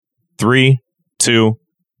3, 2,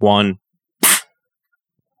 1.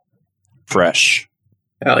 Fresh.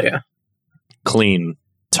 Hell yeah. Clean.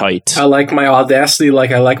 Tight. I like my audacity like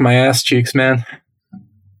I like my ass cheeks, man.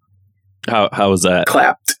 How was that?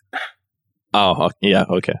 Clapped. Oh, yeah,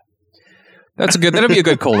 okay. That'll be a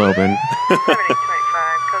good cold open. 7025,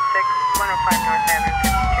 code 6, 105 North Avenue,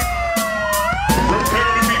 52.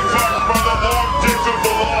 Prepare to be fucked by the armpits of the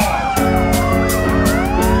law.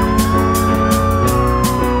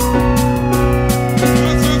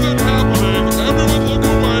 This isn't happening. Everyone look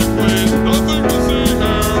away, please. Nothing to see here.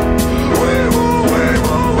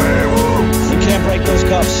 You can't break those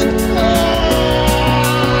cuffs.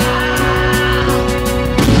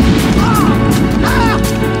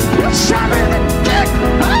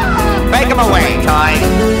 Make him away, Toy.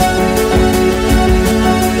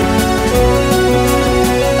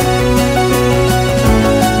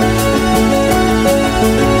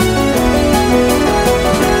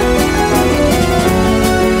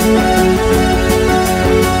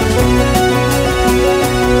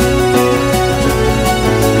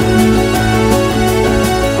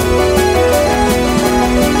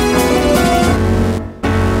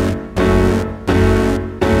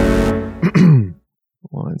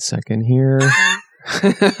 One second here.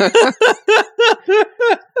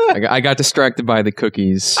 I got distracted by the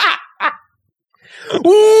cookies.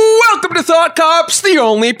 Welcome to Thought Cops, the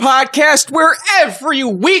only podcast where every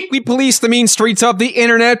week we police the mean streets of the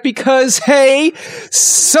internet because, hey,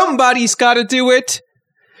 somebody's got to do it.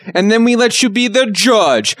 And then we let you be the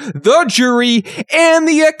judge, the jury, and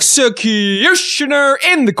the executioner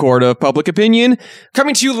in the court of public opinion.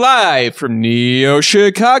 Coming to you live from Neo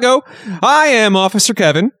Chicago, I am Officer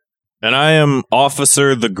Kevin. And I am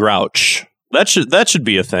Officer the Grouch. That should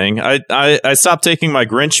be a thing. I stopped taking my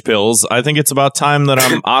Grinch pills. I think it's about time that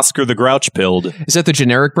I'm Oscar the Grouch pilled. Is that the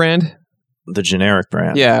generic brand? The generic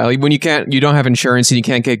brand. Yeah, like when you don't have insurance and you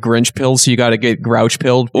can't get Grinch pills, so you got to get Grouch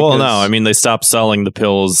pilled. Well, no, I mean they stopped selling the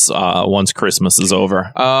pills once Christmas is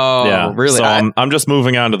over. Oh, yeah, really? So I'm just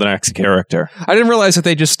moving on to the next character. I didn't realize that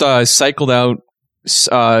they just cycled out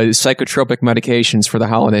psychotropic medications for the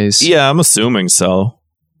holidays. Yeah, I'm assuming so.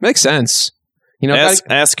 Makes sense. You know,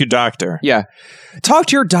 ask your doctor. Yeah, talk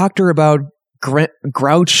to your doctor about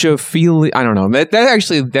grouchophilia. I don't know.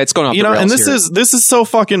 That's going off the rails and here. this is so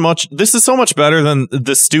fucking much. This is so much better than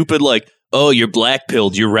the stupid you're black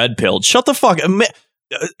pilled, you're red pilled. Shut the fuck.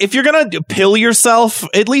 If you're gonna pill yourself,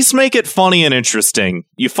 at least make it funny and interesting.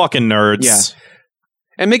 You fucking nerds. Yeah.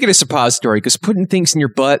 And make it a suppository, because putting things in your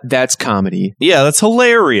butt, that's comedy. Yeah, that's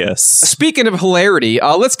hilarious. Speaking of hilarity,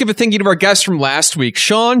 let's give a thank you to our guest from last week,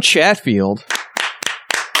 Sean Chatfield.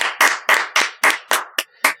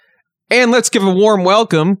 And let's give a warm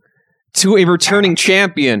welcome to a returning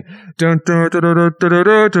champion. Aaron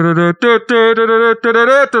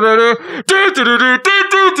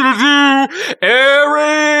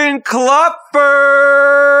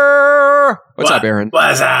Klopfer. What's up, Aaron?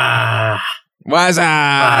 What's up?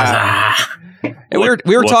 And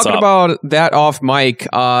we were talking about that off mic.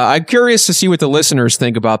 I'm curious to see what the listeners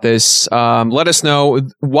think about this. Let us know.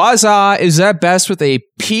 Waza, is that best with a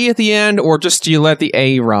P at the end, or just do you let the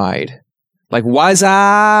A ride? Like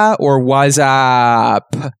Waza or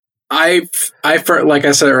Wazap? Like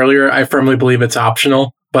I said earlier, I firmly believe it's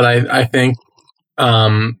optional, but I think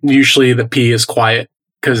usually the P is quiet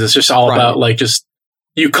because it's just all about just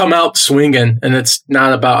you come out swinging, and it's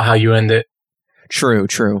not about how you end it. True.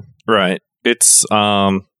 Right. It's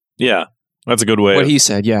yeah, that's a good way. What he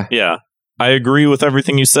said, yeah. Yeah. I agree with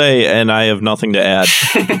everything you say, and I have nothing to add.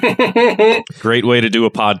 Great way to do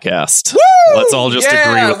a podcast. Woo! Let's all just agree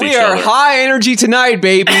with each other. We are high energy tonight,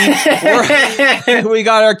 baby. We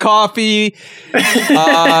got our coffee. We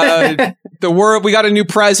got a new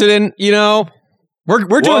president. You know,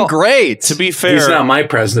 we're doing great. To be fair, he's not my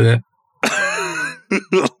president.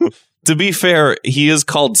 To be fair, he is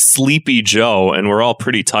called Sleepy Joe, and we're all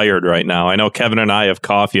pretty tired right now. I know Kevin and I have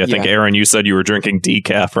coffee. I think, Aaron, you said you were drinking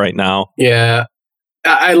decaf right now. Yeah.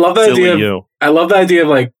 I love the idea. I love the idea of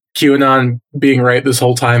QAnon being right this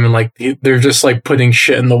whole time, and they're just putting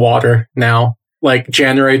shit in the water now.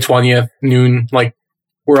 January 20th, noon,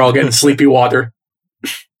 we're all getting sleepy water.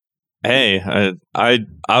 Hey,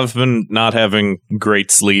 I've been not having great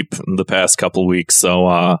sleep in the past couple weeks,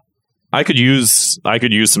 so I could use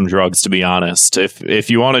some drugs, to be honest. If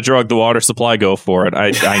you want to drug the water supply, go for it.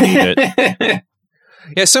 I need it.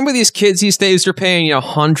 Yeah, some of these kids these days are paying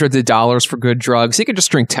hundreds of dollars for good drugs. They could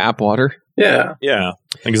just drink tap water. Yeah,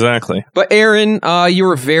 exactly. But Aaron, you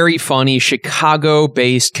were a very funny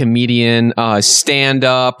Chicago-based comedian,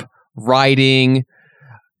 stand-up, writing,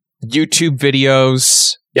 YouTube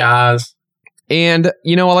videos. Yes. And,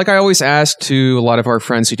 like I always ask to a lot of our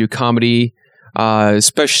friends who do comedy,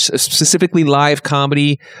 specifically live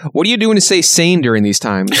comedy, what are you doing to stay sane during these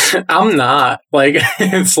times? I'm not. Like,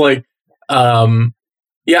 it's like,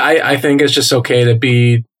 I think it's just okay to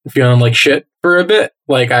be feeling like shit for a bit.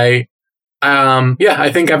 Like, I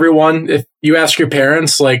think everyone, if you ask your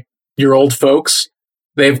parents, like your old folks,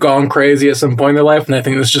 they've gone crazy at some point in their life. And I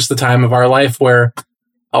think it's just the time of our life where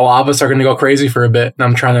a lot of us are going to go crazy for a bit. And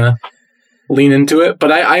I'm trying to lean into it.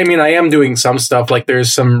 But I am doing some stuff. Like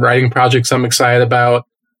there's some writing projects I'm excited about.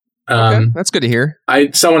 Okay, that's good to hear.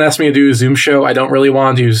 Someone asked me to do a Zoom show. I don't really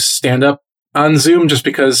want to do stand up on Zoom just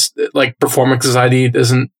because like Performance Society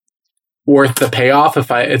isn't worth the payoff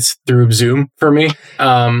if it's through Zoom for me.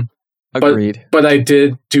 Agreed. But I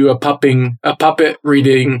did do a puppet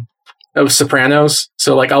reading of Sopranos.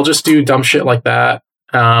 So like I'll just do dumb shit like that.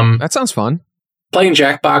 That sounds fun. Playing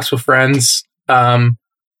Jackbox with friends. And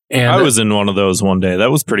I was in one of those one day.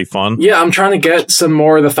 That was pretty fun. Yeah, I'm trying to get some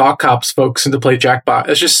more of the Thought Cops folks into play Jackbox.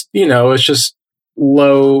 It's just, it's just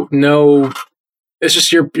it's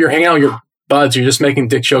just you're hanging out with your buds. You're just making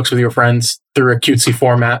dick jokes with your friends through a cutesy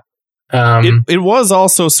format. It was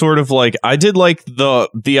also sort of like, I did like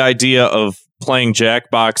the idea of playing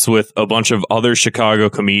Jackbox with a bunch of other Chicago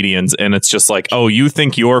comedians, and it's just like, oh, you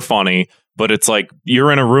think you're funny, but it's like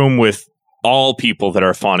you're in a room with all people that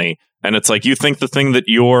are funny, and it's like you think the thing that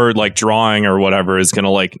you're like drawing or whatever is gonna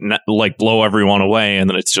like blow everyone away, and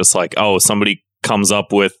then it's just like, oh, somebody comes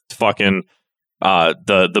up with fucking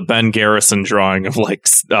the Ben Garrison drawing of like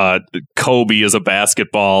Kobe as a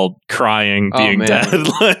basketball crying, being dead.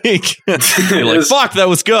 Like, you're like, fuck, that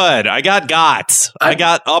was good. I got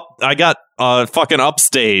fucking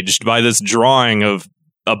upstaged by this drawing of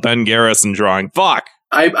a Ben Garrison drawing. Fuck.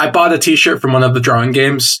 I bought a t-shirt from one of the drawing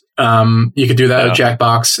games. You could do that at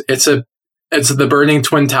Jackbox. It's the Burning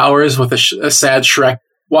Twin Towers with a sad Shrek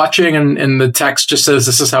watching, and the text just says,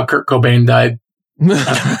 "This is how Kurt Cobain died."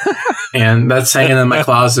 And that's hanging in my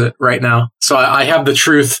closet right now. So I have the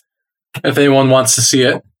truth if anyone wants to see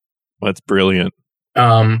it. That's brilliant.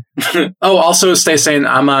 Also stay sane.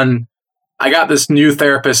 I got this new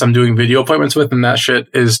therapist I'm doing video appointments with, and that shit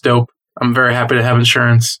is dope. I'm very happy to have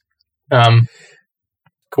insurance.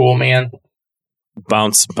 Cool, man.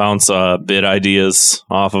 Bounce bit ideas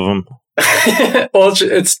off of him. Well,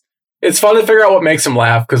 it's fun to figure out what makes him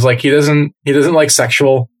laugh, because like he doesn't like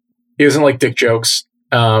sexual. He doesn't like dick jokes.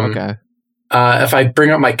 Okay. If I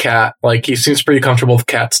bring up my cat, like he seems pretty comfortable with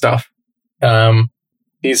cat stuff.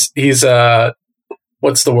 He's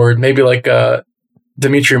what's the word? Maybe like a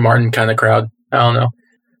Dimitri Martin kind of crowd. I don't know.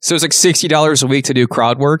 So it's like $60 a week to do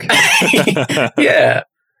crowd work. Yeah.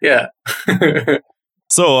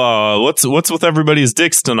 So, what's with everybody's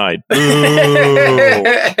dicks tonight?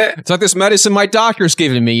 It's like this medicine my doctor's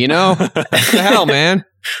giving me, What the hell, man?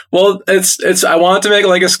 Well, it's. I wanted to make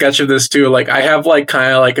like a sketch of this too. Like I have like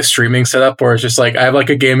kind of like a streaming setup where it's just like I have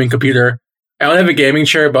like a gaming computer. I don't have a gaming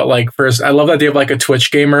chair, but like first, I love the idea of like a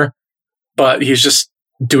Twitch gamer, but he's just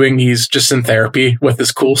in therapy with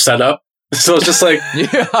this cool setup. So it's just like,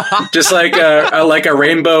 just like a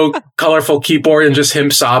rainbow colorful keyboard and just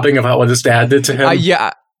him sobbing about what his dad did to him.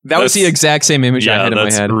 That was the exact same image I had in my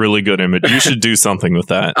head. That's a really good image. You should do something with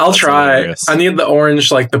that. I'll try. Hilarious. I need the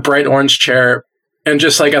orange, like the bright orange chair. And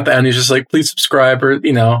just like at the end, he's just like, please subscribe or,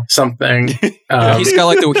 something. He's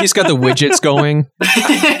got the widgets going.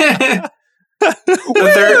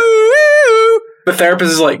 The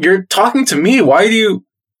therapist is like, you're talking to me. Why are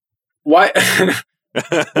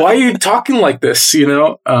you talking like this? I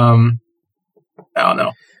don't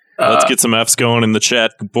know. Let's get some F's going in the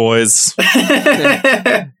chat, boys.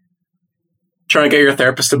 Trying to get your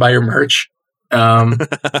therapist to buy your merch.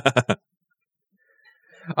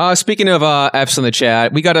 Speaking of F's in the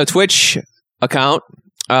chat, we got a Twitch account,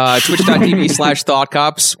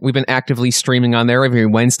 twitch.tv/ThoughtCops. We've been actively streaming on there every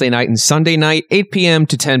Wednesday night and Sunday night, 8 p.m.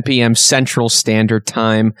 to 10 p.m. Central Standard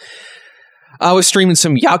Time. I was streaming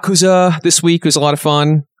some Yakuza this week. It was a lot of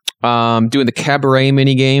fun. Doing the cabaret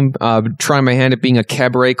minigame, trying my hand at being a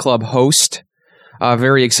cabaret club host.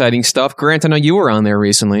 Very exciting stuff. Grant, I know you were on there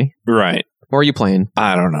recently. Right. What are you playing?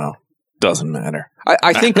 I don't know. Doesn't matter.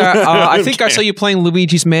 I think I saw you playing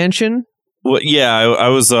Luigi's Mansion. Well, yeah, I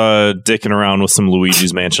was dicking around with some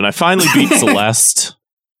Luigi's Mansion. I finally beat Celeste.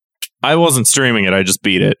 I wasn't streaming it. I just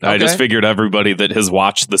beat it. Okay. I just figured everybody that has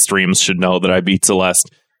watched the streams should know that I beat Celeste.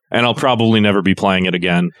 And I'll probably never be playing it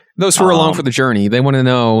again. Those who are along for the journey, they want to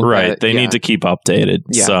know. Right. They need to keep updated.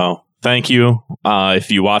 Yeah. So thank you.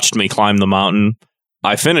 If you watched me climb the mountain,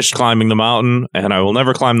 I finished climbing the mountain and I will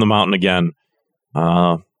never climb the mountain again. What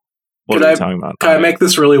are you talking about? Can I make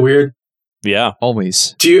this really weird? Yeah.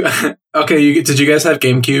 Always. Do Okay, did you guys have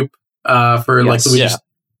GameCube for like Yes. Luigi's? Yeah.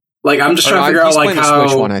 Like, I'm just trying to figure out He's like playing the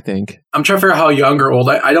Switch how one, I think. I'm trying to figure out how young or old.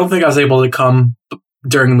 I don't think I was able to come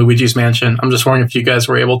during Luigi's Mansion. I'm just wondering if you guys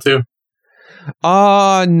were able to.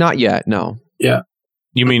 Not yet. No.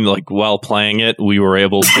 You mean like while playing it, we were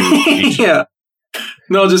able to? Yeah.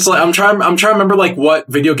 No, just like I'm trying to remember like what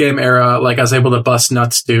video game era like I was able to bust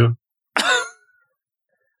nuts to.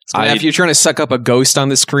 So if you're trying to suck up a ghost on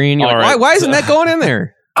the screen, you're All like, right. why isn't that going in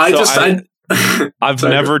there? I've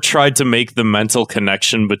Sorry. never tried to make the mental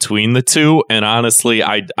connection between the two, and honestly,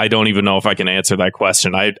 I don't even know if I can answer that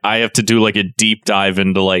question. I have to do like a deep dive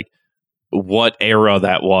into like what era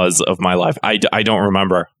that was of my life. I don't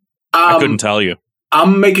remember. I couldn't tell you.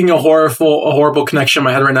 I'm making a horrible connection in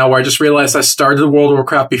my head right now where I just realized I started World of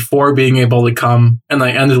Warcraft before being able to come, and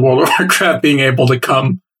I ended World of Warcraft being able to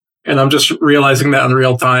come, and I'm just realizing that in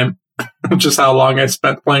real time, just how long I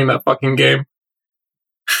spent playing that fucking game.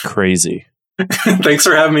 Crazy. Thanks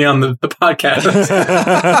for having me on the podcast.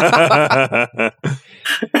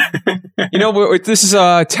 This is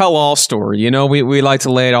a tell-all story. We like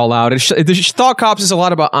to lay it all out. The Thought Cops is a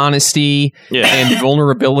lot about honesty Yeah. and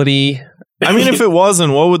vulnerability. I mean, if it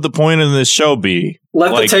wasn't, what would the point of this show be?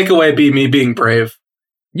 Let the takeaway be me being brave.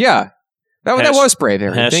 Yeah. That was brave,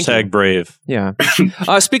 Aaron. Thank you. Hashtag brave. Yeah.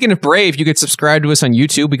 Speaking of brave, you could subscribe to us on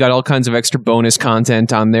YouTube. We got all kinds of extra bonus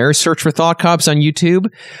content on there. Search for Thought Cops on YouTube.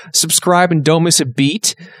 Subscribe and don't miss a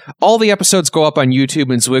beat. All the episodes go up on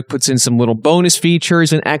YouTube, and Zwick puts in some little bonus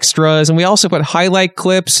features and extras. And we also put highlight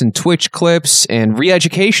clips and Twitch clips and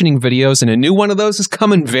re-educationing videos. And a new one of those is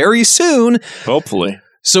coming very soon. Hopefully.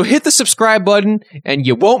 So hit the subscribe button, and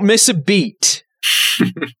you won't miss a beat.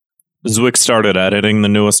 Zwick started editing the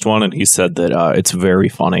newest one, and he said that it's very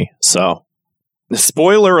funny. So,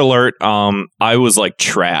 spoiler alert, I was like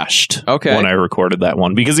trashed when I recorded that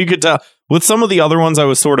one, because you could tell with some of the other ones I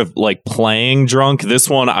was sort of like playing drunk. This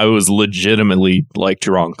one I was legitimately like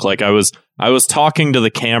drunk. Like I was talking to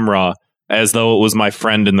the camera as though it was my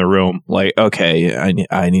friend in the room. Like, okay,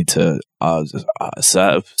 I need to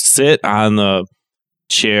sit on the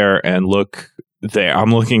chair and look there.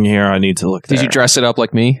 I'm looking here. I need to look there. Did you dress it up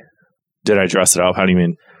like me? Did I dress it up? How do you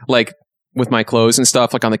mean? Like with my clothes and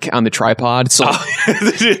stuff, like on the tripod. So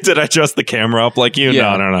did I dress the camera up like you?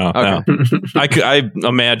 Yeah. No. Okay. I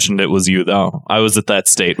imagined it was you though. I was at that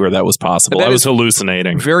state where that was possible. That I was is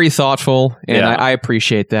hallucinating. Very thoughtful, and Yeah. I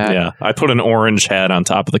appreciate that. Yeah, I put an orange hat on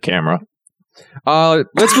top of the camera.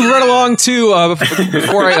 Let's move right along to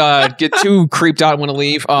before I get too creeped out and want to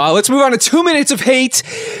leave. Let's move on to 2 minutes of hate,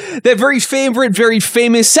 that very favorite, very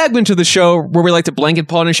famous segment of the show where we like to blanket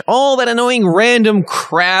punish all that annoying random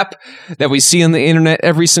crap that we see on the internet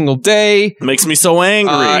every single day. Makes me so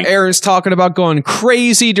angry. Aaron's talking about going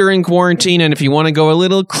crazy during quarantine, and if you want to go a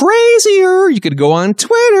little crazier, you could go on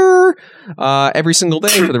Twitter every single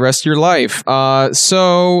day for the rest of your life.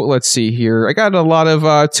 So let's see here. I got a lot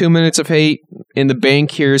of 2 minutes of hate in the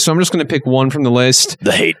bank here, so I'm just going to pick one from the list.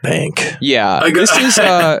 The hate bank. Yeah, this is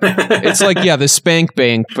it's like the Spank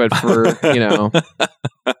Bank, but for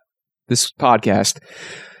this podcast.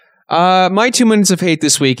 My 2 minutes of hate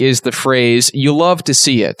this week is the phrase "you love to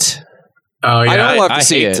see it." Oh yeah, I don't love to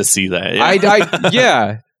see hate it. to see that. Yeah.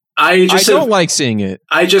 Yeah. I don't like seeing it.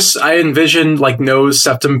 I envisioned like nose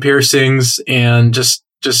septum piercings and just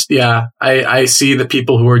I see the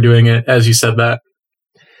people who are doing it as you said that.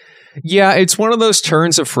 Yeah, it's one of those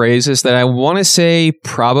turns of phrases that I want to say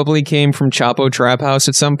probably came from Chapo Trap House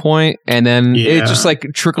at some point, and then it just like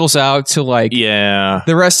trickles out to like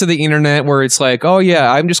the rest of the internet where it's like, oh yeah,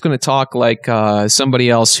 I'm just going to talk like somebody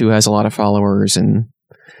else who has a lot of followers and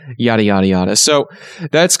yada yada yada. So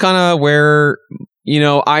that's kind of where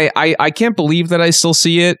I can't believe that I still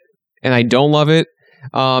see it, and I don't love it.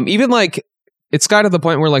 Even like it's got to the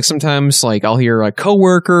point where like sometimes like I'll hear like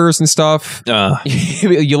coworkers and stuff.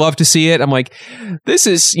 You love to see it. I'm like, this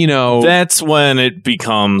is That's when it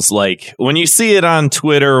becomes like when you see it on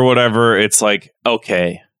Twitter or whatever. It's like,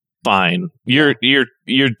 okay, fine. You're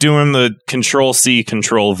doing the Control-C,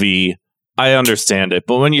 Control-V. I understand it,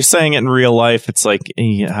 but when you're saying it in real life, it's like,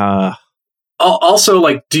 Also,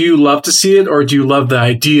 like, do you love to see it, or do you love the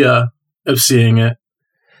idea of seeing it?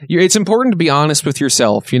 It's important to be honest with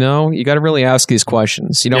yourself. You got to really ask these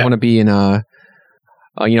questions. You don't want to be in a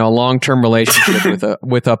long-term relationship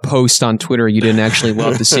with a post on Twitter you didn't actually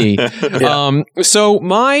love to see. So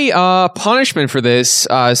my punishment for this,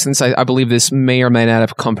 since I believe this may or may not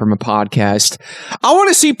have come from a podcast, I want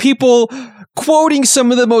to see people quoting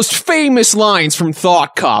some of the most famous lines from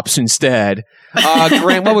Thought Cops instead.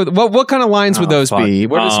 Grant, what kind of lines would those be?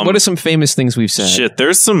 What are some famous things we've said? Shit,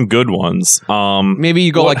 there's some good ones. Maybe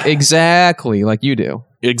you go like exactly like you do.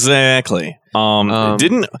 Exactly.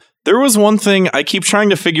 There was one thing I keep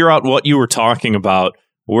trying to figure out what you were talking about,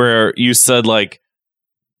 where you said like,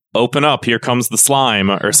 "Open up, here comes the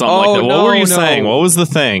slime," or something like that. What were you saying? What was the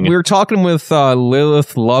thing? We were talking with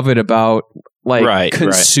Lilith Lovett about like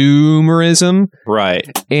consumerism, right?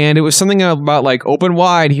 And it was something about like, "Open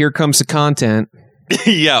wide, here comes the content."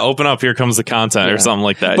 Yeah, open up, here comes the content, or something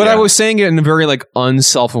like that. But I was saying it in a very like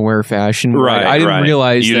unself-aware fashion. Right. I didn't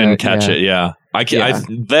realize you didn't catch it. Yeah.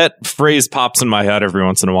 That phrase pops in my head every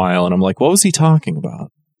once in a while, and I'm like, what was he talking about?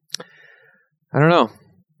 I don't know,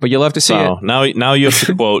 but you'll have to see it. Now you have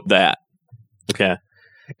to quote that. Okay.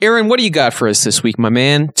 Aaron, what do you got for us this week, my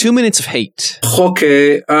man? 2 minutes of hate.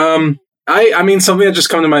 Okay. I mean, something that just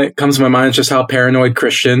comes to my mind is just how paranoid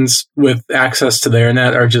Christians with access to the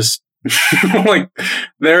internet are just like,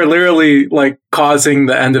 they're literally like causing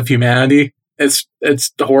the end of humanity. It's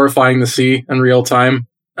horrifying to see in real time.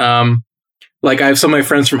 Like I have some of my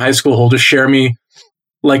friends from high school who'll just share me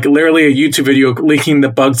like literally a YouTube video linking the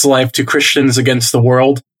Bug's Life to Christians against the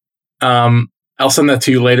world. I'll send that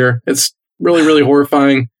to you later. It's really, really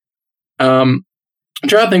horrifying. I'm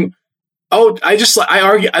trying to think.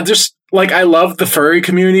 I love the furry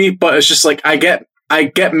community, but it's just like I get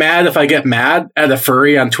mad if I get mad at a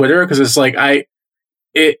furry on Twitter, because it's like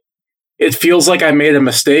it feels like I made a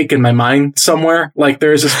mistake in my mind somewhere. Like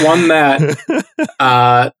there's this one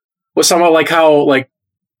that was somewhat like how like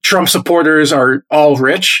Trump supporters are all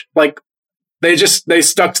rich. Like they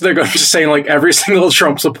stuck to their guns, just saying like every single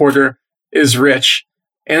Trump supporter is rich,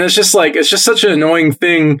 and it's just such an annoying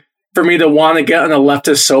thing for me to want to get on a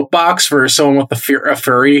leftist soapbox for someone with a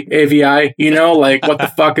furry AVI. You know, like what the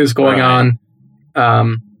fuck is going on?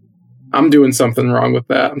 I'm doing something wrong with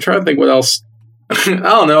that. I'm trying to think what else. I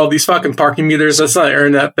don't know. These fucking parking meters, that's not an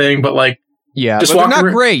internet thing, but like, yeah, just but they're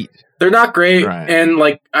not great. They're not great. Right. And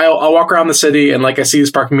like, I'll walk around the city and like, I see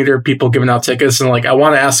these parking meter people giving out tickets, and like, I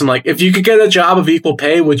want to ask them like, if you could get a job of equal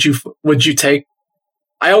pay, would you take?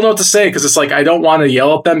 I don't know what to say, because it's like, I don't want to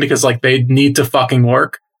yell at them because like they need to fucking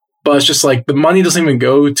work, but it's just like the money doesn't even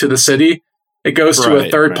go to the city. It goes to a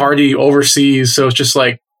third party overseas. So it's just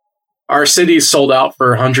like, our city's sold out for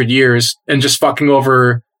 100 years and just fucking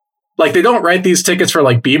over. Like, they don't write these tickets for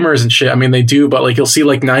like Beamers and shit. I mean, they do, but like, you'll see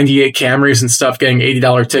like 98 Camrys and stuff getting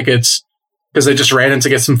 $80 tickets because they just ran in to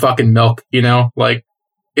get some fucking milk, you know? Like,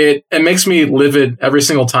 it makes me livid every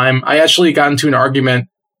single time. I actually got into an argument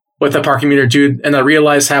with a parking meter dude, and I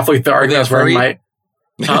realized halfway through the argument I was wearing my...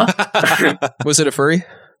 Huh? Was it a furry?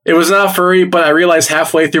 It was not furry, but I realized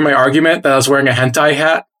halfway through my argument that I was wearing a hentai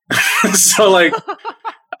hat. So like...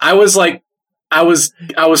 I was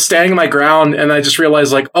standing my ground, and I just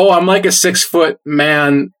realized like, oh, I'm like a 6-foot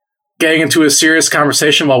man getting into a serious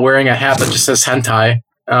conversation while wearing a hat that just says hentai.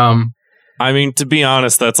 I mean, to be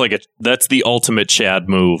honest, that's the ultimate Chad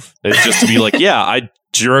move. It's just to be like, yeah, I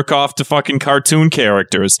jerk off to fucking cartoon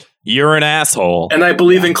characters. You're an asshole. And I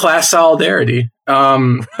believe in class solidarity.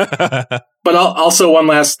 But also one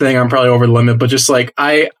last thing, I'm probably over the limit, but just like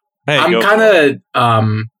I'm kind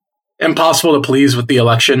of impossible to please with the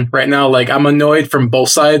election right now. Like, I'm annoyed from both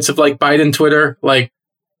sides of like Biden Twitter. Like,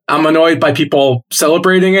 I'm annoyed by people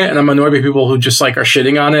celebrating it, and I'm annoyed by people who just like are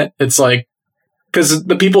shitting on it. It's like, because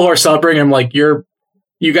the people who are celebrating, I'm like, you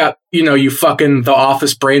got, you know, you fucking the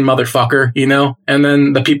office brain motherfucker, you know? And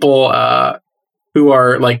then the people who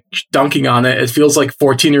are like dunking on it, it feels like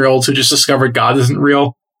 14-year-olds who just discovered God isn't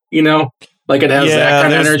real, you know? Like, it has that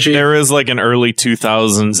kind of energy. There is like an early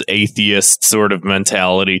 2000s atheist sort of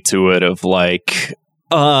mentality to it of like,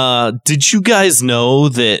 did you guys know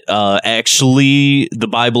that actually the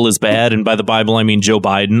Bible is bad? And by the Bible, I mean Joe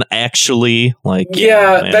Biden. Actually, like,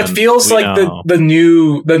 man, that feels like the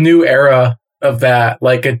new era of that.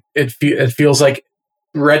 Like it feels like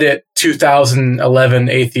Reddit 2011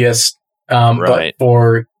 atheist, but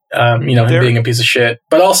for him being a piece of shit.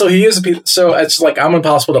 But also he is a piece. So it's like, I'm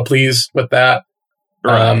impossible to please with that.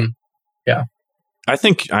 Right. Yeah. I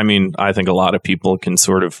think a lot of people can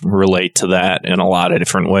sort of relate to that in a lot of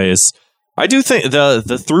different ways. I do think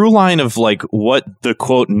the through line of like what the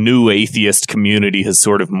quote new atheist community has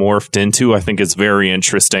sort of morphed into, I think is very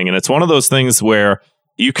interesting. And it's one of those things where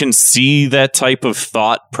you can see that type of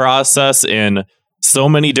thought process in so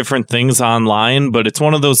many different things online, but it's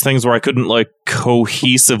one of those things where I couldn't like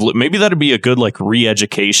cohesively, maybe that'd be a good like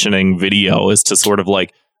re-educationing video, is to sort of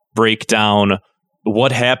like break down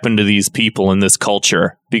what happened to these people in this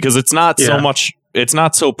culture, because it's not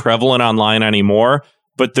so prevalent online anymore,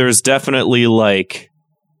 but there's definitely like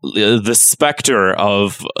the specter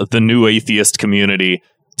of the new atheist community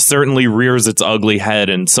certainly rears its ugly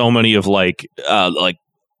head in so many of like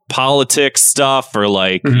politics stuff or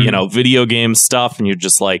like, you know, video game stuff. And you're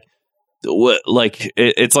just like,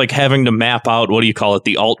 it's like having to map out, what do you call it?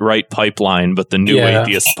 The alt-right pipeline, but the new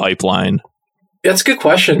atheist pipeline. That's a good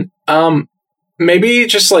question. Maybe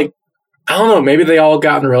just like, I don't know, maybe they all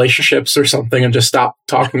got in relationships or something and just stopped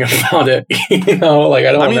talking about it. You know, like,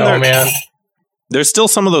 I don't know, man. There's still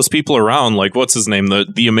some of those people around, like, what's his name?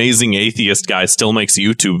 The amazing atheist guy still makes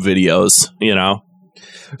YouTube videos, you know?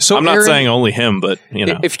 So I'm not Aaron, saying only him, but, you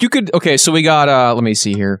know. If you could, okay, so we got, let me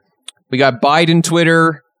see here. We got Biden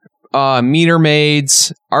Twitter, meter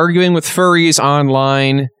maids, arguing with furries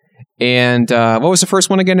online, and what was the first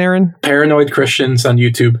one again, Aaron? Paranoid Christians on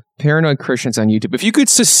YouTube. Paranoid Christians on YouTube. If you could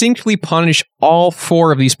succinctly punish all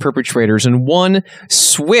 4 of these perpetrators in one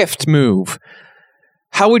swift move,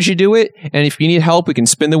 how would you do it? And if you need help, we can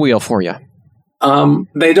spin the wheel for you.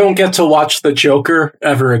 They don't get to watch The Joker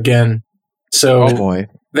ever again. So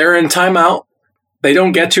they're in timeout. They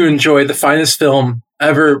don't get to enjoy the finest film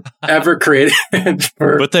ever created.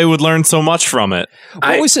 But they would learn so much from it.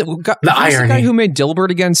 What was it? The irony. The guy who made Dilbert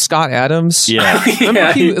against Scott Adams? Yeah.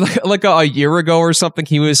 Remember like a year ago or something,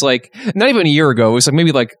 he was like, not even a year ago, it was like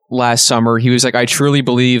maybe like last summer, he was like, I truly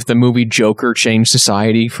believe the movie Joker changed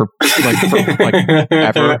society for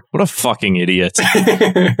ever. What a fucking idiot. And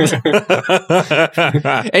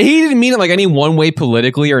he didn't mean it like any one way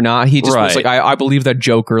politically or not. He just was like, I believe that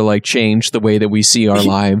Joker like changed the way that we see our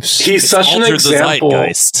lives. He's such an example.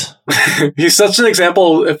 He's such an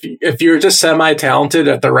example. If you're just semi-talented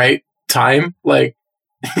at the right time, like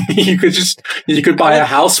you could buy a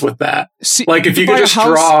house with that. See, like if you could just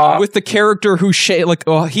draw with the character who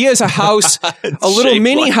he has a house, a little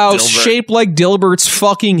mini like house Dilbert. Shaped like Dilbert's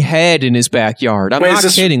fucking head in his backyard. I'm not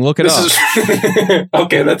kidding. Look it up.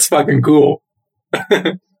 Okay, that's fucking cool.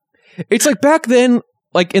 It's like back then.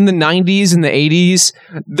 Like in the 90s and the 80s,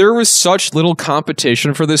 there was such little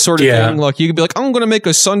competition for this sort of thing. Like you could be like, I'm going to make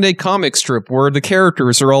a Sunday comic strip where the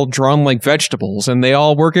characters are all drawn like vegetables and they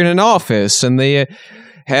all work in an office and they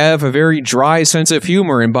have a very dry sense of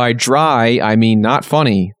humor. And by dry, I mean not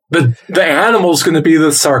funny. The animal's going to be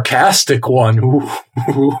the sarcastic one.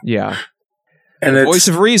 Yeah. And voice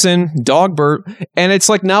of reason, Dogbert. And it's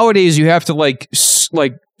like nowadays you have to like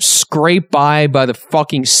scrape by the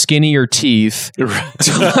fucking skin of your teeth to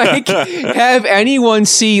like have anyone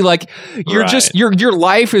see like you're just your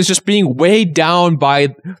life is just being weighed down by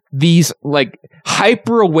these like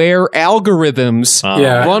hyper aware algorithms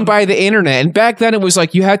run by the internet. And back then it was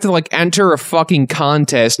like you had to like enter a fucking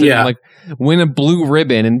contest and like win a blue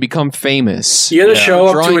ribbon and become famous. You had to show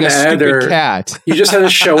up to an ad or cat. You just had to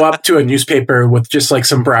show up to a newspaper with just like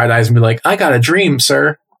some bright eyes and be like, I got a dream,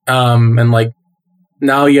 sir. And like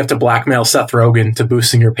now you have to blackmail Seth Rogen to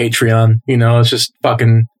boosting your Patreon. You know, it's just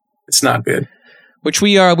fucking, it's not good. Which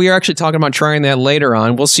we are actually talking about trying that later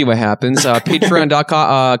on. We'll see what happens.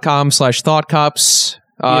 Patreon.com/ThoughtCops.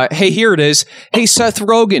 Hey, here it is. Hey, Seth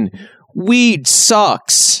Rogen, weed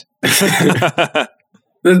sucks. Fuck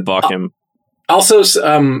him. Also,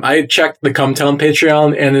 I checked the Cumtown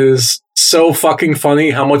Patreon and it is so fucking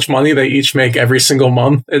funny how much money they each make every single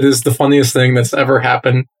month. It is the funniest thing that's ever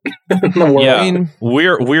happened in the world. Yeah, I mean,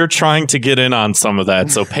 we're trying to get in on some of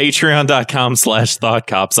that. So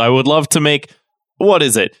patreon.com/ThoughtCops. I would love to make, what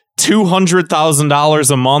is it,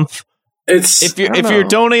 $200,000 a month? If you're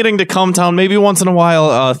donating to Cumtown, maybe once in a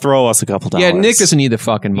while, throw us a couple dollars. Yeah, Nick doesn't need the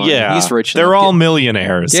fucking money. Yeah, he's rich. They're all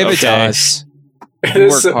millionaires. Give it to us.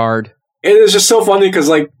 Work hard. It is just so funny because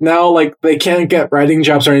like now like they can't get writing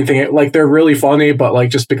jobs or anything. Like they're really funny, but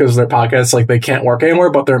like just because of their podcasts, like they can't work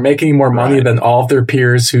anymore. But they're making more money than all of their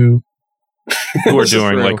peers who are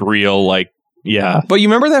doing like real like But you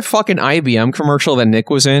remember that fucking IBM commercial that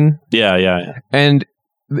Nick was in? Yeah. And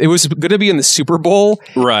it was going to be in the Super Bowl,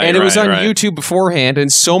 right? And it was on YouTube beforehand,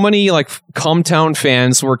 and so many like Cumtown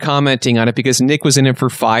fans were commenting on it because Nick was in it for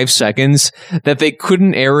 5 seconds that they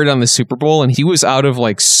couldn't air it on the Super Bowl, and he was out of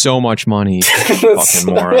like so much money. Fucking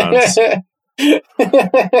morons!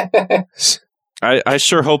 I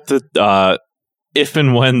sure hope that if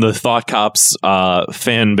and when the Thought Cops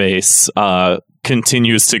fan base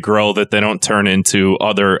continues to grow, that they don't turn into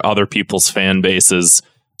other people's fan bases.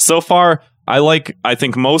 So far, I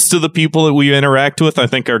think most of the people that we interact with, I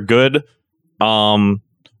think, are good. And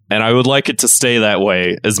I would like it to stay that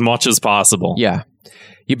way as much as possible. Yeah.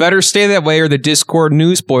 You better stay that way or the Discord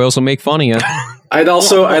news boils will make fun of you. I'd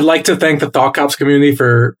like to thank the Thought Cops community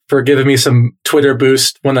for giving me some Twitter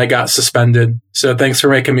boost when I got suspended. So thanks for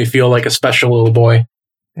making me feel like a special little boy.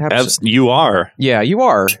 You are. Yeah, you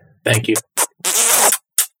are. Thank you.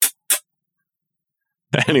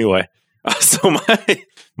 Anyway, so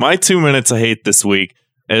my 2 minutes of hate this week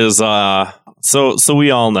is so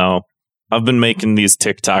we all know I've been making these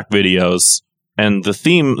TikTok videos, and the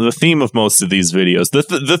theme of most of these videos,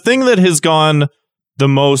 the thing that has gone the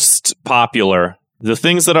most popular, the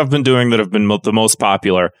things that I've been doing that have been the most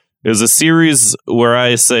popular is a series where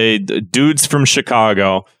I say dudes from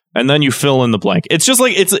Chicago, and then you fill in the blank. It's just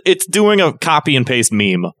like it's doing a copy and paste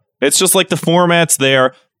meme. It's just like the format's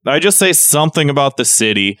there. I just say something about the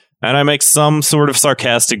city, and I make some sort of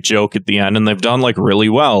sarcastic joke at the end, and they've done like really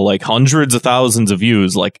well, like hundreds of thousands of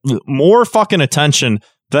views, like more fucking attention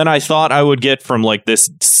than I thought I would get from like this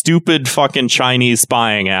stupid fucking Chinese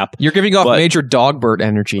spying app. You're giving off major Dogbert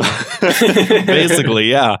energy.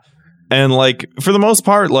 Basically, yeah. And like for the most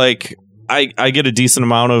part, like I get a decent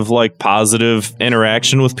amount of like positive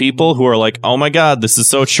interaction with people who are like, oh my God, this is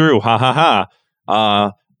so true. Ha ha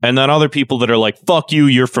ha. And then other people that are like, fuck you,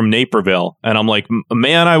 you're from Naperville. And I'm like,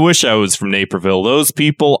 man, I wish I was from Naperville. Those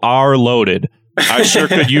people are loaded. I sure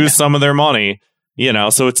could use some of their money, you know,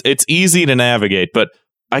 so it's easy to navigate. But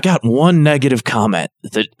I got one negative comment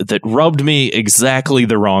that rubbed me exactly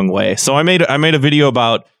the wrong way. So I made a video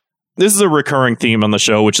about, this is a recurring theme on the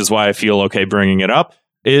show, which is why I feel okay bringing it up,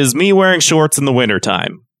 is me wearing shorts in the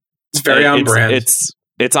wintertime. It's very on brand.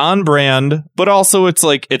 It's on brand, but also it's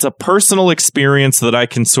like it's a personal experience that I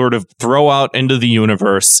can sort of throw out into the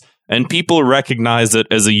universe, and people recognize it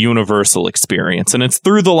as a universal experience, and it's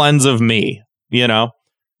through the lens of me, you know?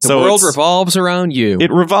 The world revolves around you.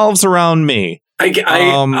 It revolves around me.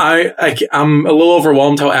 I'm a little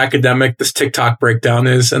overwhelmed how academic this TikTok breakdown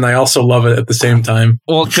is, and I also love it at the same time.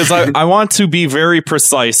 Well, because I want to be very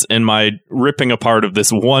precise in my ripping apart of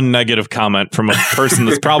this one negative comment from a person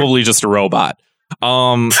that's probably just a robot.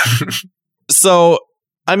 So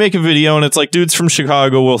I make a video and it's like dudes from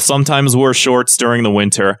Chicago will sometimes wear shorts during the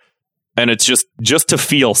winter, and it's just to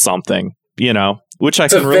feel something, you know, which I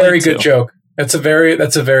can relate to. It's a very good joke. That's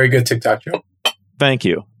a very good TikTok joke. Thank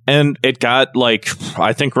you. And it got like,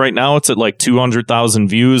 I think right now it's at like 200,000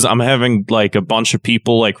 views. I'm having like a bunch of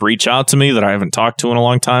people like reach out to me that I haven't talked to in a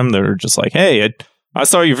long time. They're just like, hey, I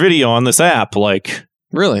saw your video on this app. Like,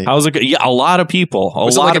 really? How's it? Yeah, a lot of people.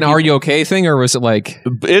 Was it like an Are You Okay thing, or was it like?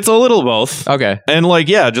 It's a little both. Okay. And like,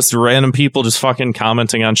 yeah, just random people just fucking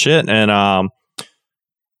commenting on shit. And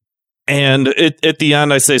at the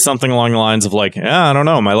end, I say something along the lines of like, yeah, I don't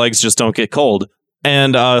know, my legs just don't get cold.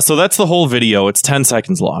 And so that's the whole video. It's 10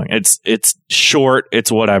 seconds long. It's short.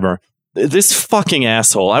 It's whatever. This fucking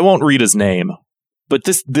asshole, I won't read his name, but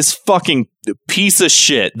this fucking piece of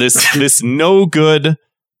shit, this no good,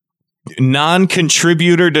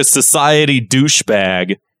 non-contributor to society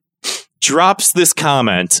douchebag drops this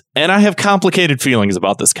comment, and I have complicated feelings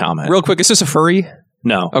about this comment. Real quick, is this a furry?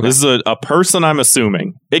 No. Okay. This is a person, I'm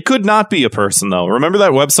assuming. It could not be a person, though. Remember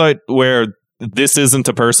that website where this isn't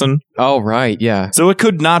a person? Oh, right, yeah. So it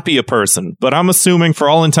could not be a person, but I'm assuming for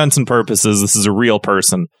all intents and purposes, this is a real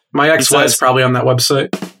person. My ex-wife's probably on that website.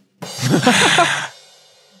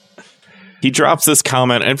 He drops this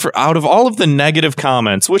comment, and for out of all of the negative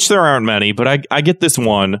comments, which there aren't many, but I get this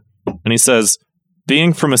one, and he says,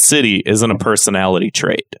 being from a city isn't a personality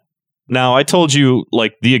trait. Now, I told you,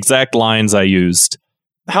 like, the exact lines I used.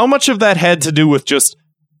 How much of that had to do with just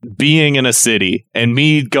being in a city and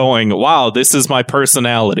me going, wow, this is my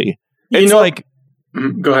personality? It's like,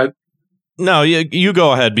 go ahead. No, you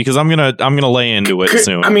go ahead, because I'm gonna lay into it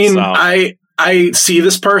soon. I mean, so. I see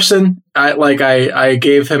this person. I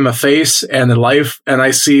gave him a face and a life, and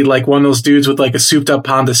I see like one of those dudes with like a souped up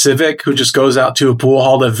Honda Civic who just goes out to a pool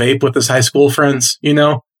hall to vape with his high school friends. You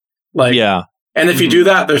know, like yeah. And if you do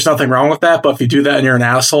that, there's nothing wrong with that. But if you do that and you're an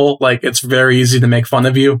asshole, like it's very easy to make fun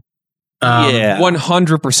of you. Yeah,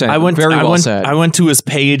 100%. Very well said. I went to his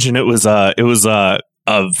page and it was a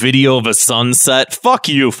video of a sunset. Fuck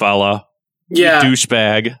you, fella. Yeah, you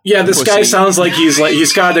douchebag. Yeah, this guy sounds like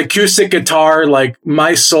he's got an acoustic guitar. Like,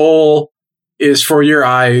 my soul is for your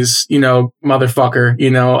eyes, you know, motherfucker.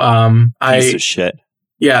 You know, piece of shit.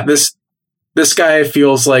 Yeah, this guy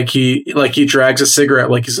feels like he drags a cigarette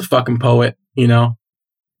like he's a fucking poet. You know,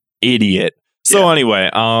 idiot. So anyway,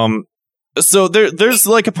 so there's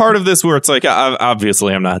like a part of this where it's like,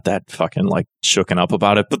 obviously I'm not that fucking like shooken up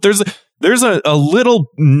about it, but there's a little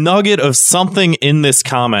nugget of something in this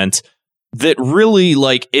comment that really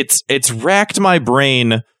like it's racked my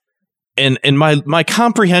brain and my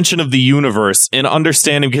comprehension of the universe and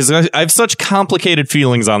understanding, because I have such complicated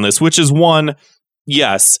feelings on this, which is one,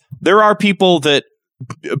 yes, there are people that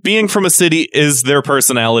being from a city is their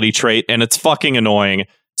personality trait and it's fucking annoying.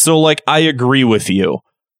 So like, I agree with you.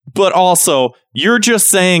 But also, you're just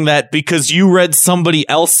saying that because you read somebody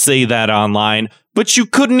else say that online, but you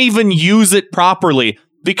couldn't even use it properly.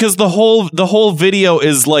 because the whole video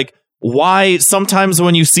is like, why sometimes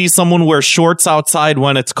when you see someone wear shorts outside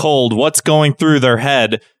when it's cold, what's going through their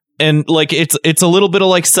head? And like it's a little bit of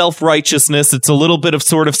like self-righteousness, it's a little bit of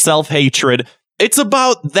sort of self-hatred. It's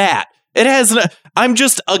about that. I'm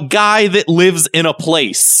just a guy that lives in a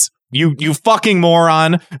place. You fucking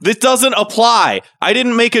moron. This doesn't apply. I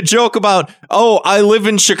didn't make a joke about, oh, I live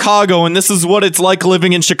in Chicago and this is what it's like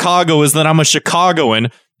living in Chicago, is that I'm a Chicagoan.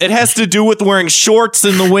 It has to do with wearing shorts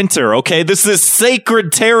in the winter, okay? This is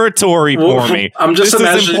sacred territory for me. This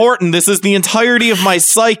is important. This is the entirety of my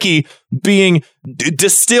psyche being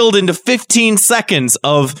distilled into 15 seconds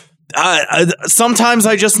of, sometimes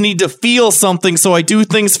I just need to feel something, so I do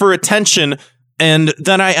things for attention, and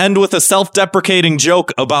then I end with a self-deprecating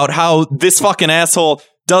joke about how this fucking asshole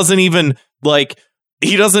doesn't even, like,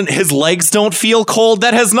 his legs don't feel cold.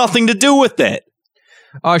 That has nothing to do with it.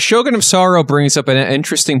 Shogun of Sorrow brings up an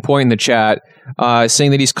interesting point in the chat,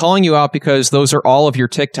 saying that he's calling you out because those are all of your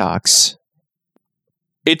TikToks.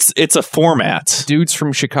 It's a format. Dudes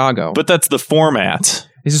from Chicago. But that's the format.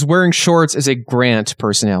 This is wearing shorts is a Grant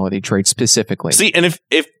personality trait specifically. See, and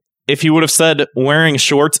if he would have said wearing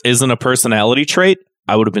shorts isn't a personality trait,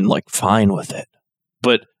 I would have been like fine with it.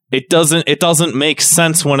 But it doesn't make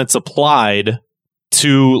sense when it's applied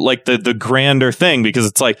to like the grander thing, because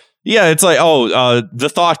it's like, yeah, it's like, the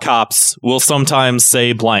thought cops will sometimes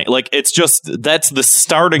say blank. Like, it's just, that's the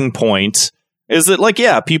starting point. Is it like,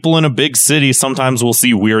 yeah, people in a big city sometimes will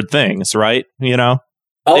see weird things, right? You know?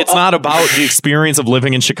 It's not about the experience of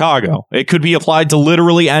living in Chicago. It could be applied to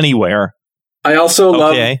literally anywhere. I also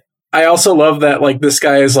love that, like, this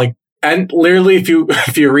guy is like, and literally if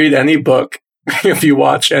you read any book, if you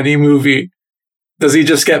watch any movie, does he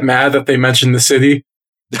just get mad that they mention the city?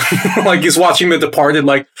 Like he's watching The Departed,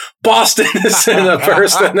 like, Boston is in a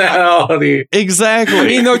personality. Exactly. I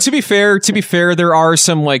mean, though, to be fair, there are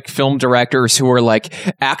some like film directors who are like,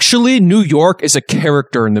 actually, New York is a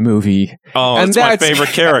character in the movie. Oh, and that's my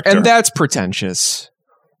favorite character. And that's pretentious.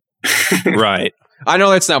 Right. I know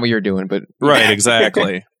that's not what you're doing, but right,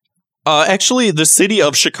 exactly. Actually, the city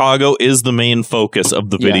of Chicago is the main focus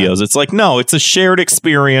of the videos. Yeah. It's like, no, it's a shared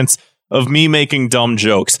experience of me making dumb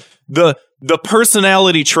jokes. The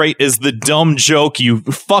personality trait is the dumb joke, you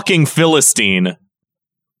fucking Philistine. Which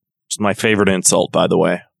is my favorite insult, by the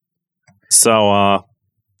way. So,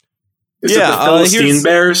 is it the Philistine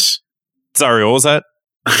Bears? Sorry, what was that?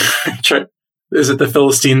 Is it the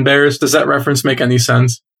Philistine Bears? Does that reference make any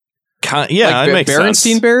sense? Yeah, it makes sense.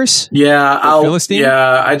 Berenstein Bears? Yeah, Philistine?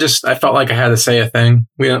 Yeah, I felt like I had to say a thing.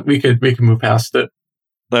 We could move past it.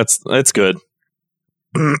 That's good.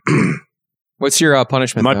 What's your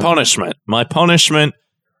punishment? My punishment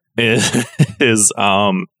is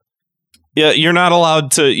you're not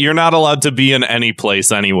allowed to be in any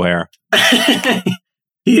place anywhere.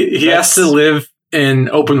 he has to live in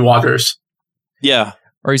open waters. Yeah.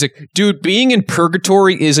 Or he's like, dude, being in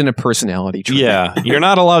purgatory isn't a personality trait. Yeah, you're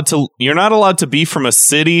not allowed to be from a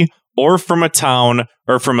city or from a town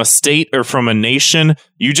or from a state or from a nation.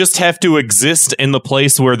 You just have to exist in the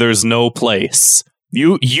place where there's no place.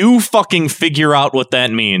 You fucking figure out what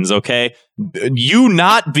that means, okay? You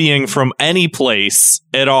not being from any place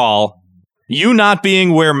at all, you not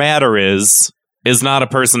being where matter is not a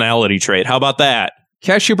personality trait. How about that?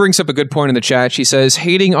 Cashew brings up a good point in the chat. She says,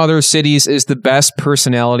 hating other cities is the best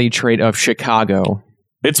personality trait of Chicago.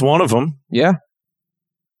 It's one of them. Yeah.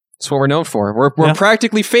 That's what we're known for. We're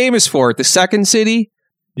practically famous for it. The second city?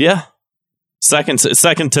 Yeah. Second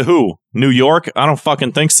to who? New York? I don't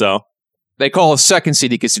fucking think so. They call it second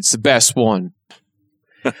city because it's the best one.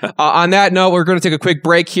 On that note, we're going to take a quick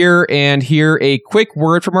break here and hear a quick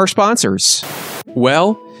word from our sponsors.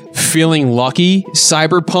 Well, feeling lucky,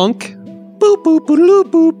 Cyberpunk? Boop, boop, boop,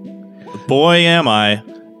 boop. Boy, am I.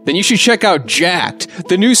 Then you should check out Jacked,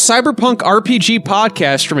 the new Cyberpunk RPG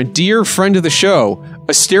podcast from a dear friend of the show,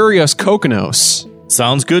 Asterios Kokonos.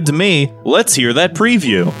 Sounds good to me. Let's hear that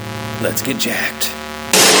preview. Let's get jacked.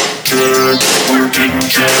 We're getting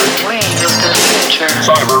jacked. Way into the future.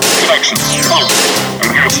 Cyber connections.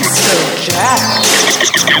 So jacked.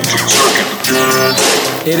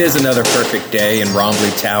 It is another perfect day in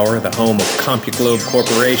Rombley Tower, the home of CompuGlobe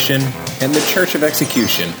Corporation, and the Church of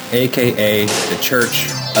Execution, a.k.a. the Church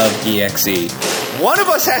of EXE. One of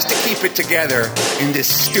us has to keep it together in this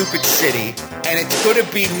stupid city, and it's gonna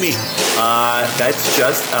be me. That's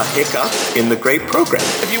just a hiccup in the great program.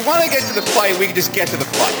 If you want to get to the fight, we can just get to the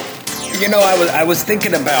fight. You know, I was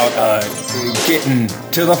thinking about getting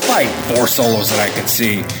to the fight. 4 solos that I could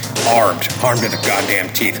see. armed to the goddamn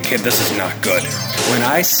teeth. Kid, this is not good. When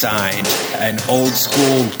I signed an old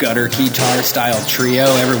school Gutter Keytar style trio,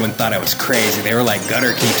 everyone thought I was crazy. They were like,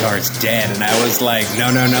 Gutter Keytar's dead. And I was like,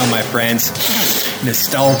 no, my friends.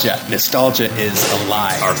 Nostalgia is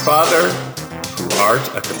alive. Our father, who art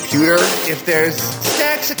a computer. If there's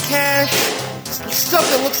stacks of cash, stuff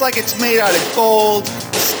that looks like it's made out of gold,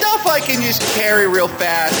 stuff I can just carry real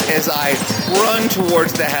fast as I run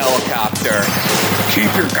towards the helicopter.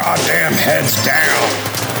 Keep your goddamn heads down.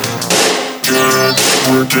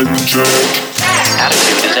 We're getting jacked.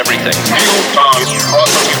 Attitude is everything. Real time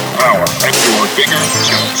processing power and your bigger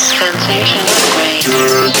jokes. Sensation upgrade.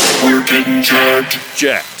 We're getting jacked.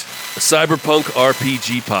 Jacked, a cyberpunk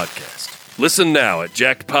RPG podcast. Listen now at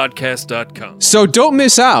jackedpodcast.com. So don't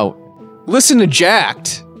miss out. Listen to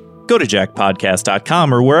Jacked. Go to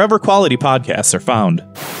jackpodcast.com or wherever quality podcasts are found.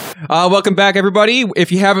 Welcome back, everybody.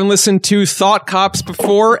 If you haven't listened to Thought Cops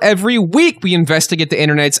before, every week we investigate the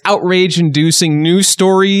internet's outrage-inducing news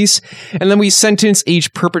stories, and then we sentence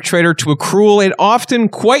each perpetrator to a cruel and often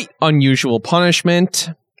quite unusual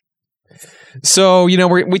punishment. So,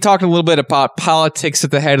 we talked a little bit about politics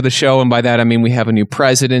at the head of the show, and by that I mean we have a new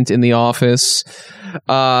president in the office.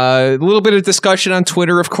 A little bit of discussion on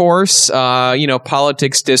Twitter, of course.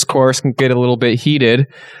 Politics discourse can get a little bit heated.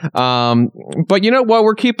 But you know what?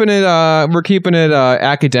 We're keeping it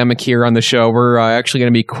academic here on the show. We're actually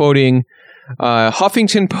going to be quoting a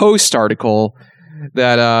Huffington Post article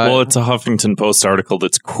that. Well, it's a Huffington Post article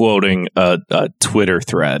that's quoting a Twitter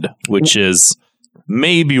thread, which is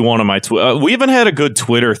maybe one of my we haven't had a good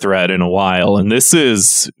Twitter thread in a while, and this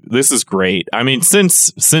is great. I mean,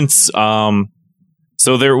 since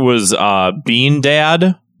so there was Bean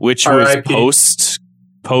Dad, which was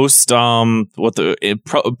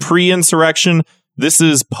pre-insurrection. This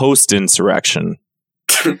is post-insurrection.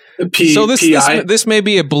 So this may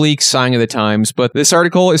be a bleak sign of the times, but this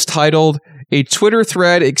article is titled "A Twitter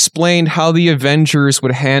Thread Explained How the Avengers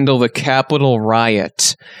Would Handle the Capitol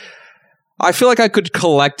Riot." I feel like I could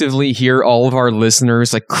collectively hear all of our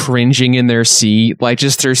listeners like cringing in their seat, like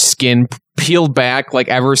just their skin peeled back like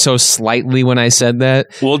ever so slightly when I said that.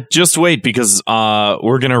 Well, just wait, because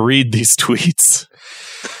we're going to read these tweets.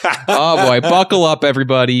 Oh boy, buckle up,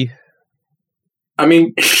 everybody. I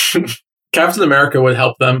mean, Captain America would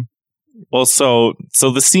help them. Well, so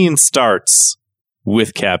the scene starts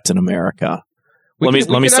with Captain America. Let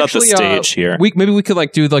me set the stage here. Maybe we could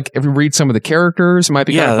read some of the characters. It might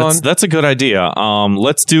be kind of fun. That's a good idea.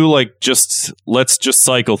 Let's just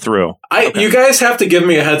cycle through. You guys have to give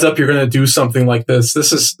me a heads up. You're going to do something like this.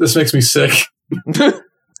 This makes me sick.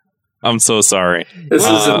 I'm so sorry. This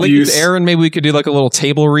is abuse. Aaron, maybe we could do like a little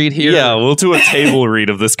table read here. Yeah, we'll do a table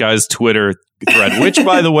read of this guy's Twitter thread. Which,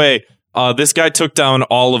 by the way, this guy took down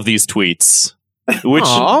all of these tweets. Which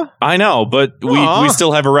I know, but we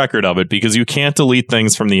still have a record of it because you can't delete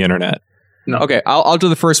things from the internet. No. Okay, I'll do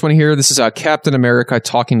the first one here. This is Captain America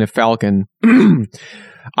talking to Falcon.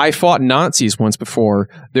 I fought Nazis once before.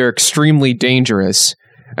 They're extremely dangerous.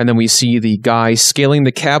 And then we see the guy scaling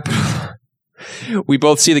the Capitol. We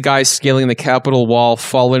both see the guy scaling the Capitol wall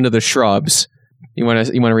fall into the shrubs. You want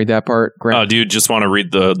to read that part, Grant? Oh, do you just want to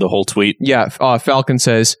read the whole tweet? Yeah. Falcon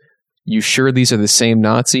says, "You sure these are the same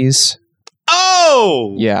Nazis?"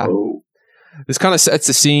 Oh! Yeah. This kind of sets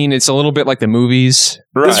the scene. It's a little bit like the movies.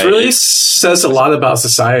 Right. This really says a lot about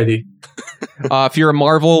society. If you're a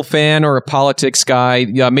Marvel fan or a politics guy,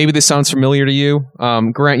 maybe this sounds familiar to you.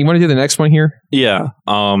 Grant, you want to do the next one here? Yeah.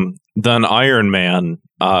 Then Iron Man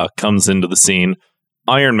comes into the scene.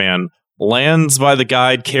 Iron Man lands by the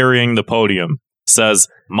guide carrying the podium, says,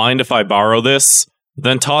 "Mind if I borrow this?"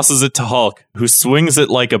 Then tosses it to Hulk, who swings it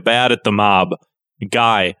like a bat at the mob.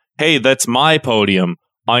 Guy, "Hey, that's my podium."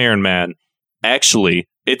 Iron Man, "Actually,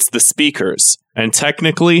 it's the speaker's, and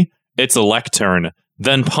technically, it's a lectern."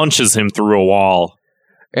 Then punches him through a wall.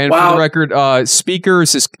 And for the record,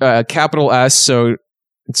 speakers is capital S, so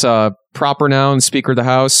it's a proper noun, Speaker of the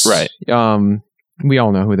House. Right. We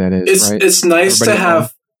all know who that is, right? It's nice to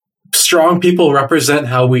have strong people represent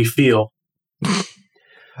how we feel.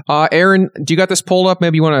 Aaron, do you got this pulled up?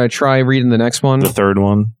 Maybe you want to try reading the next one? The third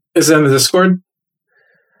one. Is it in the Discord?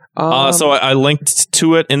 So I linked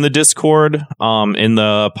to it in the Discord, in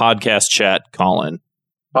the podcast chat, Colin.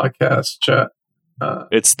 Podcast chat.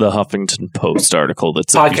 It's the Huffington Post article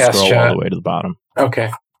that's podcast if you scroll chat all the way to the bottom.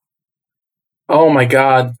 Okay. Oh my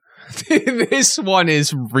god. This one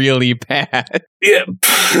is really bad. Yeah.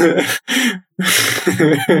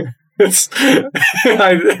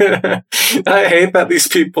 I hate that these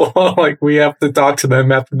people we have to talk to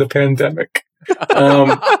them after the pandemic.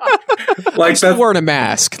 Like that's wearing a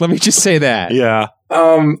mask. Let me just say that. Yeah.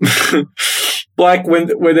 Black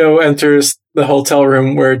Widow enters the hotel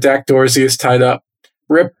room where Jack Dorsey is tied up.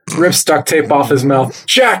 Rips duct tape off his mouth.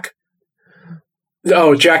 Jack!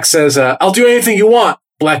 Oh, Jack says, I'll do anything you want,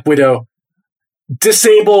 Black Widow.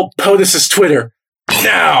 Disable POTUS's Twitter.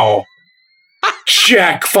 Now!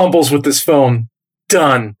 Jack fumbles with his phone.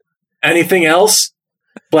 Done. Anything else?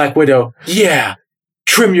 Black Widow. Yeah.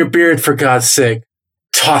 Trim your beard, for God's sake.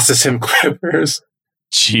 Tosses him clippers.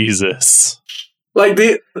 Jesus. Like,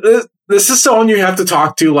 this is someone you have to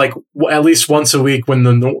talk to, like, at least once a week when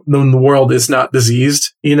the world is not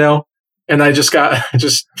diseased, you know? And I just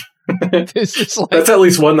that's at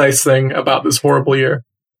least one nice thing about this horrible year.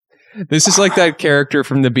 This is like that character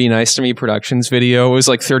from the Be Nice to Me Productions video. It was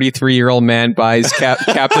like 33-year-old man buys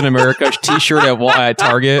Captain America t-shirt at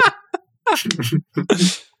Target.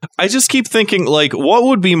 I just keep thinking, like, what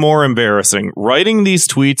would be more embarrassing? Writing these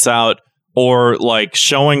tweets out or, like,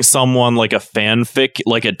 showing someone, like, a fanfic,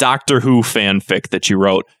 like a Doctor Who fanfic that you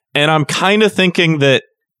wrote? And I'm kind of thinking that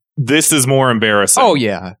this is more embarrassing. Oh,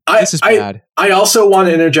 yeah. This is bad. I also want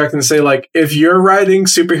to interject and say, like, if you're writing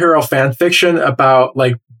superhero fan fiction about,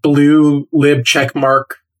 like, blue lib checkmark,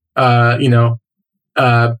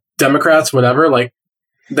 Democrats, whatever, like,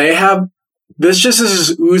 they have, this just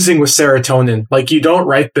is oozing with serotonin. Like, you don't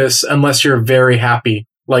write this unless you're very happy.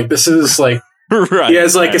 Like, this is, like, right, he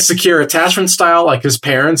has, like, a secure attachment style. Like, his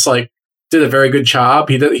parents, like, did a very good job.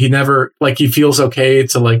 He never, like, he feels okay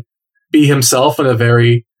to, like, be himself in a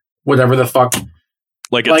very, whatever the fuck.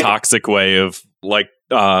 Like a toxic way of, like,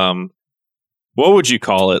 what would you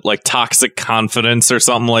call it? Like toxic confidence or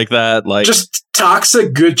something like that? Like just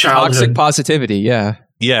toxic good childhood. Toxic positivity, yeah.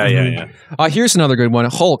 Yeah. Here's another good one.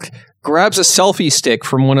 Hulk grabs a selfie stick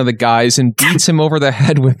from one of the guys and beats him over the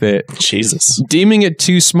head with it. Jesus. Deeming it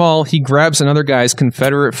too small, he grabs another guy's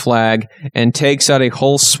Confederate flag and takes out a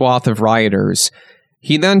whole swath of rioters.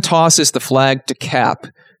 He then tosses the flag to Cap,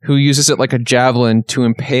 who uses it like a javelin to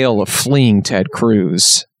impale a fleeing Ted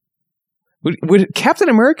Cruz. Would Captain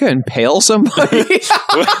America impale somebody?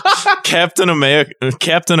 Captain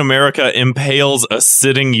America impales a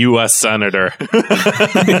sitting U.S. senator.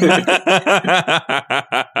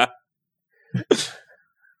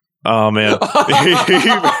 Oh, man. Do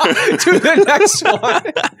the next one.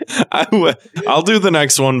 I'll do the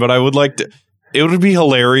next one, but I would like to... It would be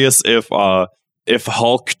hilarious if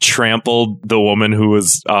Hulk trampled the woman who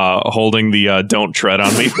was holding the Don't Tread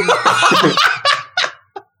on Me.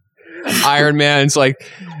 Iron Man's like,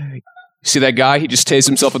 see that guy? He just tased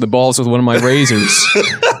himself in the balls with one of my razors.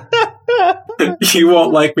 You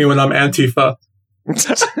won't like me when I'm Antifa.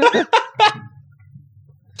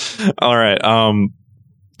 All right. Oh,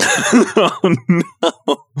 no.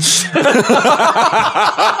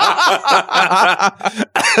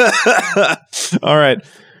 All right.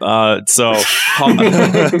 So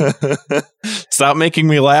stop making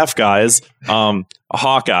me laugh, guys.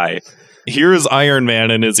 Hawkeye. Here's Iron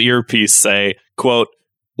Man in his earpiece say, quote,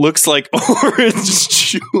 looks like Orange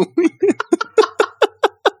Julius.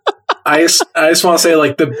 I just want to say,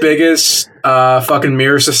 like, the biggest fucking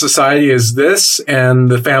mirrors to society is this and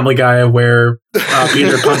the Family Guy where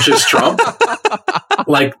Peter punches Trump.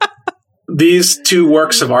 Like, these two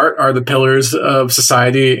works of art are the pillars of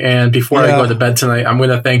society. And before I go to bed tonight, I'm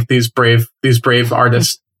going to thank these brave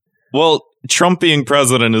artists. Well, Trump being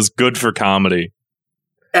president is good for comedy.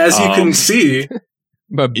 As you can see.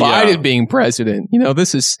 But Biden being president,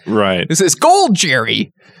 this is right. This is gold,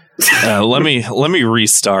 Jerry. Let me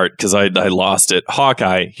restart because I lost it.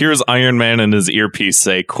 Hawkeye, here's Iron Man in his earpiece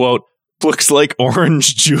say, quote, looks like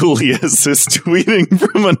Orange Julius is tweeting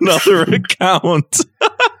from another account.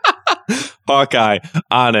 Hawkeye,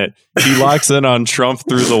 on it. He locks in on Trump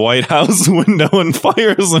through the White House window and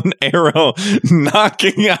fires an arrow,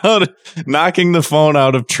 knocking the phone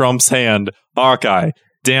out of Trump's hand. Hawkeye,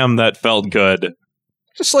 damn, that felt good.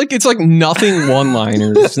 Just like, it's like nothing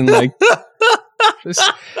one-liners and like...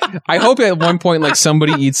 I hope at one point, like,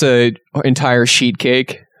 somebody eats a entire sheet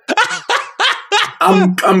cake.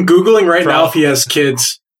 I'm Googling right now if he has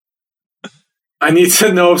kids. I need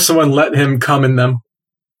to know if someone let him come in them.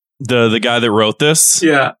 The guy that wrote this?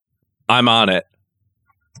 Yeah. I'm on it.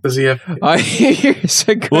 Does he have... Here's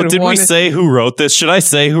a good well, did we say who wrote this? Should I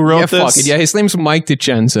say who wrote this? Fuck it. Yeah, his name's Mike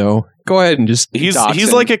DiCenzo. Go ahead and just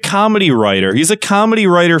He's like a comedy writer. He's a comedy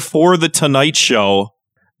writer for The Tonight Show.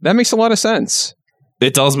 That makes a lot of sense.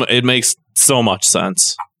 It does. It makes so much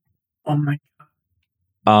sense. Oh my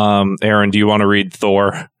God. Aaron, do you want to read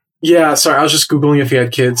Thor? Yeah, sorry. I was just Googling if he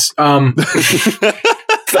had kids.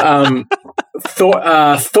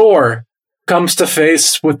 Thor comes to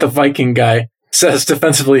face with the Viking guy, says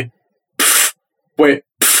defensively, wait,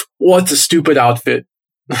 What's a stupid outfit?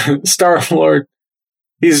 Star-Lord,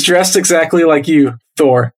 he's dressed exactly like you,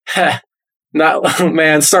 Thor. Heh. Not,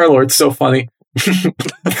 man, Star-Lord's so funny.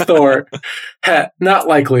 Thor, heh, not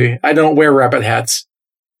likely. I don't wear rabbit hats.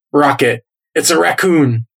 Rocket, it's a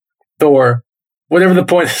raccoon. Thor, whatever the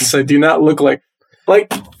point is, I do not look like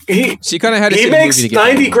he. So you kind of had to he see the makes movie to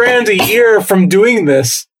get $90,000 a year from doing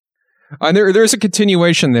this. There's a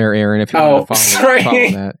continuation there, Aaron. If you want to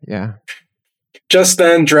follow that, yeah. Just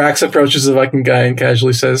then, Drax approaches the Viking guy and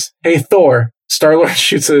casually says, "Hey, Thor." Star-Lord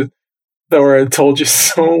shoots at Thor. I told you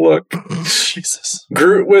so. Look, Jesus.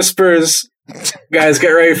 Groot whispers, "Guys, get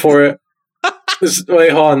ready for it."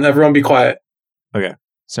 Wait, hold on. Everyone, be quiet. Okay.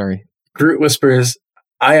 Sorry. Groot whispers,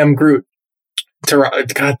 "I am Groot."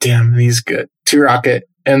 God damn, he's good. To Rocket,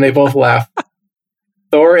 and they both laugh.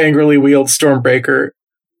 Thor angrily wields Stormbreaker.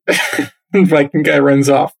 Viking guy runs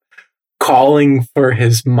off, calling for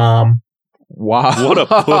his mom.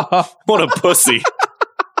 Wow. What a pussy.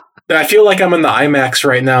 I feel like I'm in the IMAX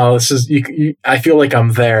right now. This is I feel like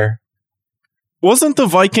I'm there. Wasn't the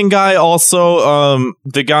Viking guy also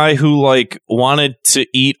the guy who wanted to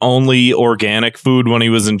eat only organic food when he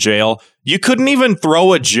was in jail? You couldn't even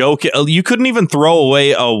throw a joke. You couldn't even throw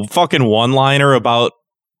away a fucking one-liner about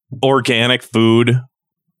organic food.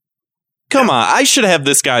 Come on, I should have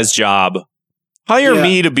this guy's job. Hire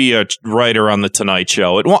me to be a writer on the Tonight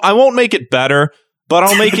Show. I won't make it better, but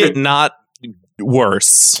I'll make it not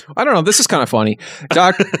worse. I don't know. This is kind of funny.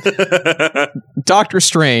 Doctor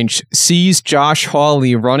Strange sees Josh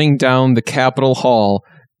Hawley running down the Capitol Hall.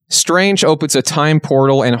 Strange opens a time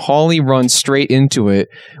portal and Hawley runs straight into it.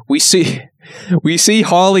 We see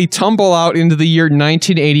Hawley tumble out into the year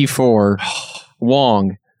 1984.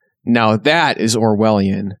 Wong. Now that is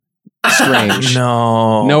Orwellian. Strange.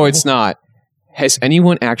 No, it's not. Has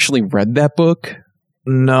anyone actually read that book?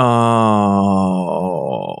 No.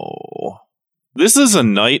 This is a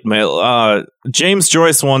nightmare. James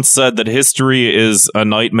Joyce once said that history is a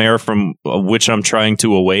nightmare from which I'm trying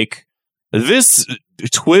to awake. This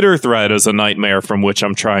Twitter thread is a nightmare from which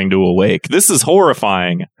I'm trying to awake. This is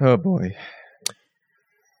horrifying. Oh, boy.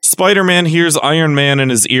 Spider-Man hears Iron Man in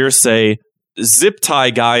his ear say, "Zip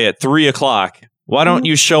tie guy at 3:00. Why don't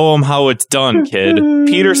you show him how it's done, kid?"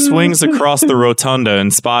 Peter swings across the rotunda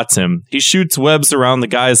and spots him. He shoots webs around the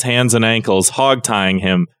guy's hands and ankles, hog-tying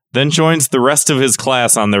him, then joins the rest of his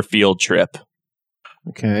class on their field trip.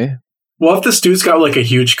 Okay. What if this dude's got a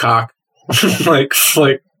huge cock? like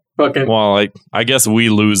fucking. Well, I guess we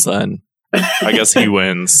lose then. I guess he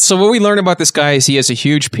wins. So what we learn about this guy is he has a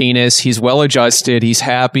huge penis. He's well-adjusted. He's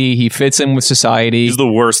happy. He fits in with society. He's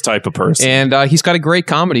the worst type of person. And he's got a great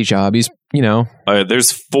comedy job. He's,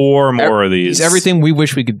 there's 4 more of these. He's everything we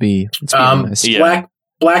wish we could be. Let's be honest. Yeah.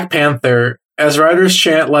 Black Panther. As riders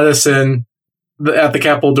chant, "Let us in," at the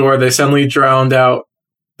Capitol door, they suddenly drowned out.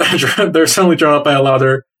 They're suddenly drowned out by a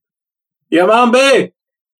louder "Yamambe!"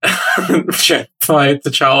 chant by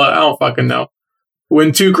T'Challa. I don't fucking know.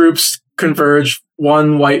 When two groups converge,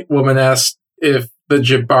 one white woman asks if the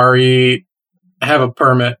Jabari have a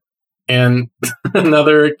permit, and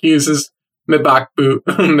another accuses M'Baku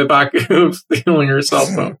of stealing her cell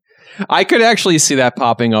phone. I could actually see that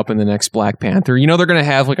popping up in the next Black Panther. They're going to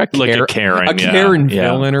have a Karen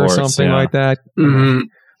villain or something like that.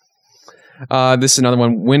 Mm-hmm. This is another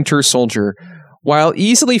one. Winter Soldier. While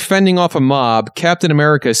easily fending off a mob, Captain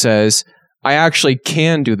America says, "I actually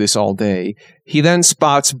can do this all day." He then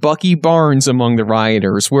spots Bucky Barnes among the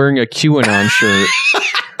rioters wearing a QAnon shirt.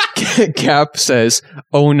 Cap says,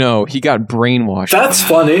 "Oh no, he got brainwashed." That's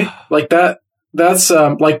funny. That's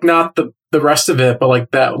not the rest of it,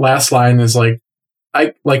 but that last line is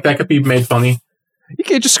that could be made funny.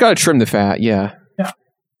 You just gotta trim the fat, yeah.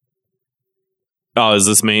 Oh, is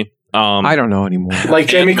this me? I don't know anymore.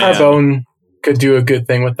 Jamie Carbone could do a good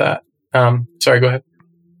thing with that. Sorry, go ahead.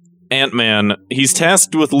 Ant-Man, he's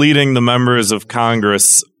tasked with leading the members of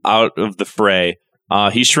Congress out of the fray.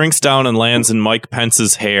 He shrinks down and lands in Mike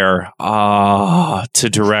Pence's hair to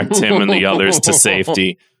direct him and the others to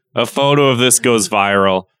safety. A photo of this goes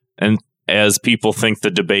viral, and as people think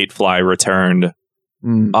the debate fly returned.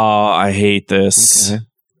 I hate this.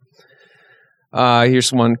 Okay.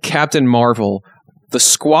 Here's one. Captain Marvel. The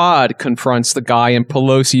Squad confronts the guy in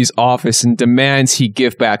Pelosi's office and demands he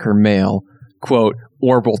give back her mail. Quote,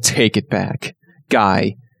 "Or we'll take it back.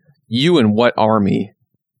 Guy, you in what army?"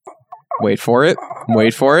 Wait for it.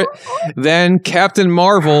 Then Captain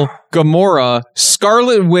Marvel, Gamora,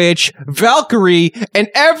 Scarlet Witch, Valkyrie, and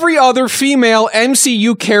every other female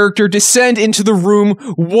MCU character descend into the room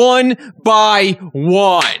one by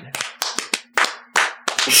one.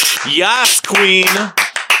 Yes, Queen.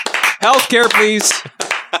 Healthcare, please.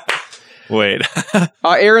 Wait.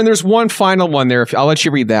 Aaron, there's one final one there. I'll let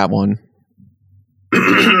you read that one.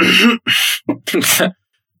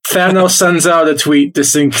 Thanos sends out a tweet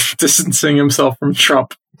distancing himself from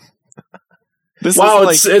Trump.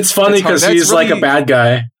 It's funny because he's really, like a bad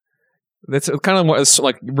guy. That's kind of it's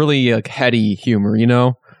like really like heady humor, you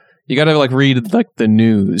know. You got to like read like the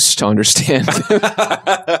news to understand what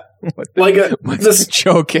the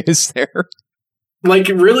joke is there. Like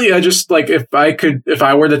really, I just like if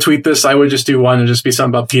I were to tweet this, I would just do one and just be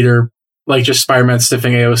something about Peter, like just Spider-Man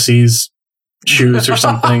sniffing AOC's shoes or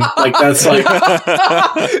something. Like that's like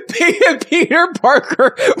Peter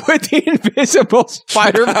Parker with the invisible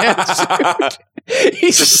Spider-Man suit.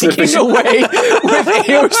 He's just sneaking away with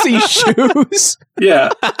AOC shoes. Yeah.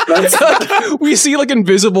 We see like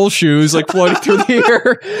invisible shoes like floating through the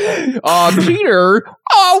air. Peter,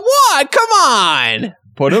 what? Come on.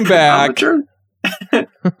 Put him back.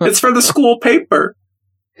 It's for the school paper.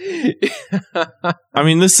 I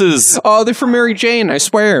mean, this is... Oh, they're from Mary Jane, I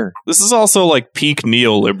swear. This is also like peak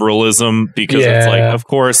neoliberalism because it's like, of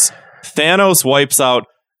course, Thanos wipes out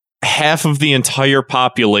half of the entire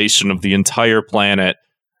population of the entire planet.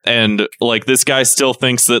 And like this guy still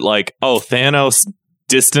thinks that like, oh, Thanos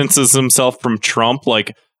distances himself from Trump.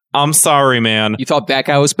 Like, I'm sorry, man. You thought that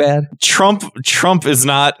guy was bad? Trump is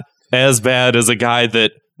not as bad as a guy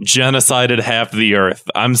that genocided half the earth.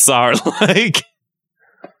 I'm sorry. Like,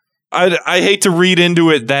 I hate to read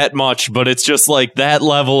into it that much, but it's just like that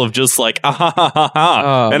level of just like,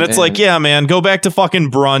 and it's like, yeah, man, go back to fucking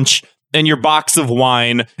brunch and your box of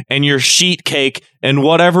wine and your sheet cake and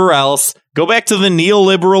whatever else. Go back to the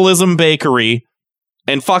neoliberalism bakery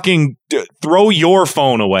and fucking throw your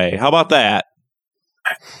phone away. How about that?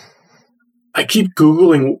 I keep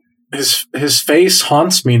Googling his face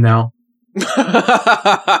haunts me now.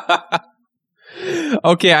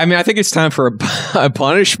 Okay, I mean, I think it's time for a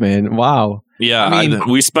punishment. Wow. Yeah, I mean,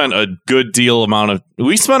 we spent a good amount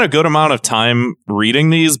of time reading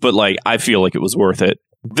these, but like I feel like it was worth it.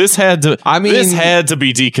 This had to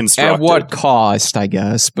be deconstructed. At what cost, I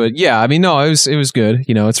guess. But yeah, I mean, no, it was good.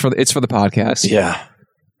 You know, it's for the podcast. Yeah.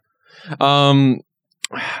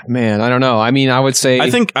 Man, I don't know. I mean, I would say I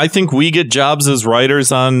think we get jobs as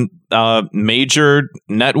writers on major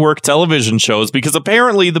network television shows because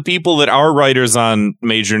apparently the people that are writers on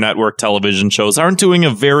major network television shows aren't doing a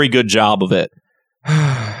very good job of it.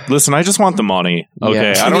 Listen, I just want the money.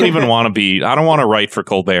 Okay, yeah. I don't even want to write for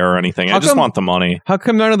Colbert or anything. I just want the money. How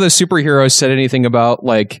come none of the superheroes said anything about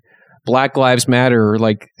like Black Lives Matter or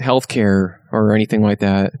like healthcare or anything like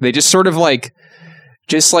that? They just sort of like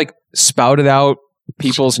spouted out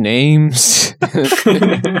people's names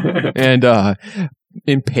and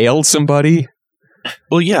impaled somebody.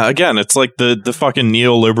 Well, yeah, again, it's like the fucking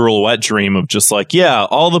neoliberal wet dream of just like, yeah,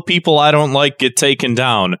 all the people I don't like get taken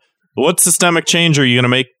down. What systemic change are you going to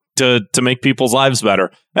make to make people's lives better?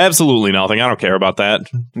 Absolutely nothing. I don't care about that.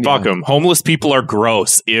 Yeah. Fuck them. Homeless people are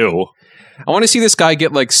gross. Ew. I want to see this guy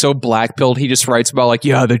get like so black-pilled he just writes about like,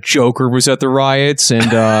 yeah, the Joker was at the riots and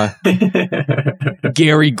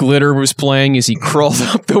Gary Glitter was playing as he crawled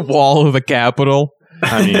up the wall of the Capitol.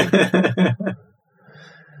 I mean,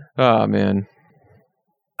 oh man.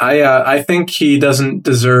 I think he doesn't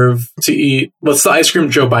deserve to eat. What's the ice cream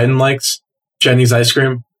Joe Biden likes? Jenny's ice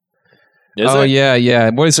cream. Yeah.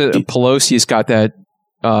 What is it? Pelosi's got that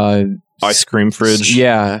ice cream fridge.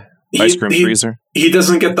 Yeah. Ice cream freezer. He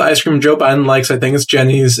doesn't get the ice cream Joe Biden likes. I think it's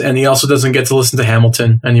Jenny's, and he also doesn't get to listen to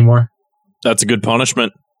Hamilton anymore. That's a good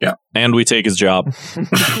punishment. Yeah. And we take his job.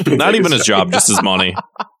 Not even his job, just his money.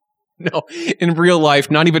 No, in real life,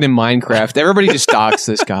 not even in Minecraft. Everybody just stalks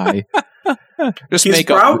this guy. He's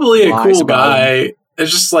probably a cool guy.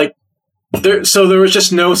 It's just like there was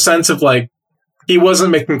just no sense of like he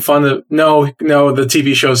wasn't making fun of no the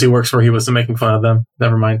TV shows he works for, he wasn't making fun of them.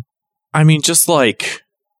 Never mind. I mean, just like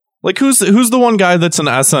who's the one guy that's an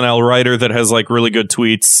SNL writer that has like really good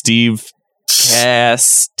tweets? Steve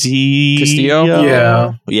Castillo.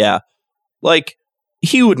 Yeah. Like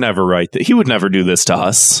he would never write that. He would never do this to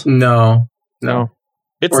us. No.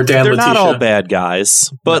 They're not all bad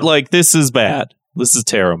guys, but like this is bad. This is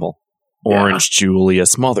terrible. Orange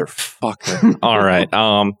Julius, motherfucker. All right.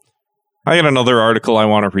 I got another article I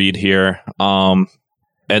want to read here. And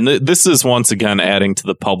this is once again adding to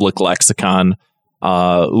the public lexicon,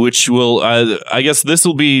 which will, I guess this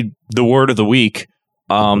will be the word of the week.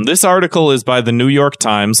 This article is by the New York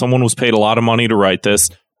Times. Someone was paid a lot of money to write this.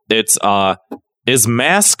 It's, is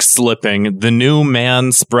mask slipping the new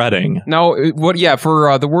man spreading? Now,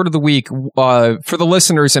 for the word of the week, for the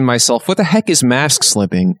listeners and myself, what the heck is mask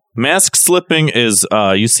slipping? Mask slipping is,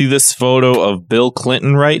 you see this photo of Bill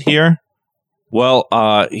Clinton right here? Well,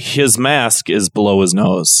 his mask is below his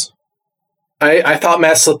nose. I thought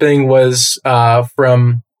mask slipping was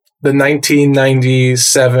from the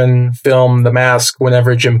 1997 film The Mask,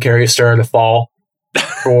 whenever Jim Carrey started to fall.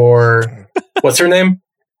 Or what's her name?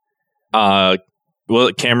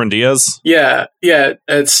 Cameron Diaz? Yeah,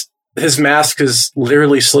 it's his mask is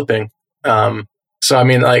literally slipping. So I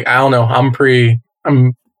mean, like, I don't know. I'm pretty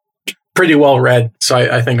well read, so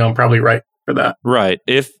I think I'm probably right for that. Right.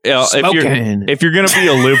 If you're gonna be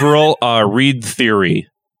a liberal, read Theory.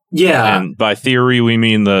 Yeah. And by Theory, we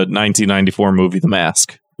mean the 1994 movie The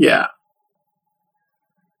Mask. Yeah.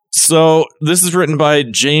 So this is written by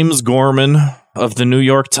James Gorman of the New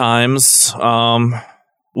York Times,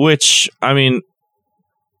 which, I mean,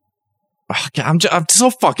 I'm so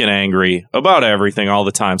fucking angry about everything all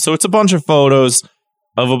the time. So it's a bunch of photos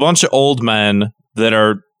of a bunch of old men that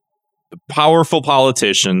are powerful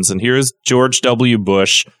politicians. And here's George W.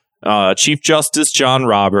 Bush, Chief Justice John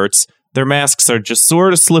Roberts. Their masks are just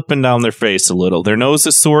sort of slipping down their face a little. Their nose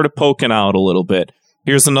is sort of poking out a little bit.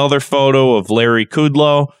 Here's another photo of Larry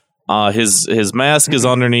Kudlow. His mask is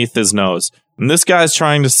underneath his nose. And this guy's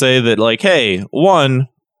trying to say that, like, hey, one,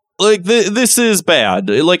 like, this is bad.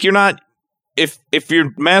 Like, you're not, if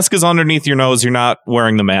your mask is underneath your nose, you're not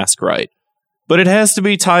wearing the mask right. But it has to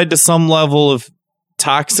be tied to some level of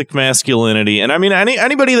toxic masculinity. And I mean,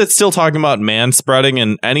 anybody that's still talking about manspreading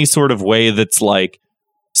in any sort of way that's, like,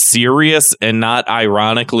 serious and not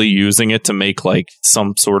ironically using it to make, like,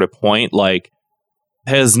 some sort of point, like,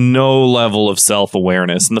 has no level of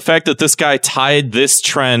self-awareness. And the fact that this guy tied this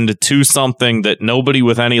trend to something that nobody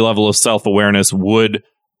with any level of self-awareness would,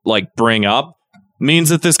 like, bring up means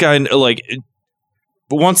that this guy, like,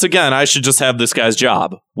 once again, I should just have this guy's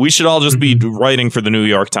job. We should all just be writing for the New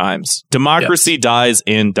York Times. Democracy dies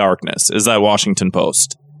in darkness, is that Washington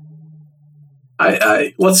Post.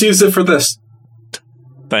 I let's use it for this.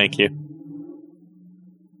 Thank you.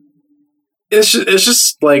 It's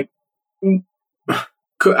just like,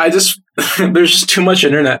 there's just too much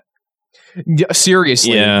internet. Yeah,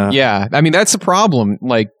 seriously. Yeah. I mean, that's the problem.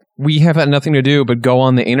 Like, we have had nothing to do but go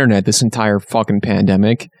on the internet this entire fucking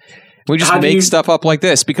pandemic. We just make stuff up like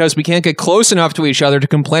this because we can't get close enough to each other to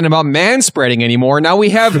complain about manspreading anymore. Now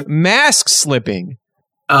we have masks slipping.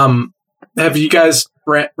 Have you guys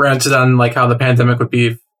ranted on, like, how the pandemic would be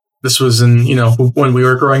if this was in, you know, when we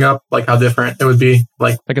were growing up, like how different it would be?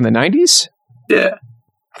 Like in the 90s? Yeah.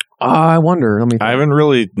 I wonder. I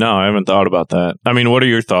haven't thought about that. I mean, what are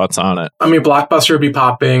your thoughts on it? I mean, Blockbuster would be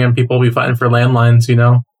popping and people would be fighting for landlines, you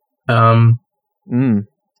know?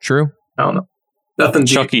 True. I don't know. Nothing.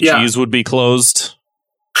 Chuck E. Cheese would be closed.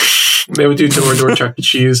 They would do door-to-door Chuck E.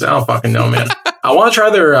 Cheese. I don't fucking know, man. I want to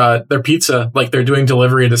try their pizza. Like, they're doing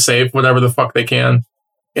delivery to save whatever the fuck they can.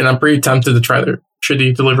 And I'm pretty tempted to try their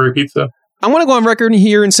shitty delivery pizza. I'm going to go on record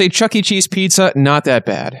here and say Chuck E. Cheese pizza, not that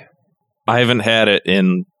bad. I haven't had it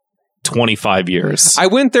in 25 years. I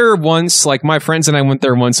went there once, like my friends and I went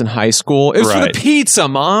there once in high school. It was for the pizza,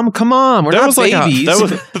 Mom. Come on, we're not babies.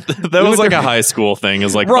 That was like a high school thing. It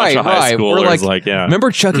was like a bunch of high schoolers. Like, yeah. Remember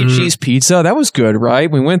Chuck E. Cheese pizza? That was good, right?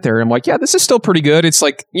 We went there and I'm like, yeah, this is still pretty good. It's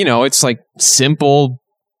like, you know, it's like simple,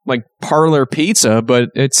 like parlor pizza, but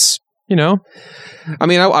it's, you know, I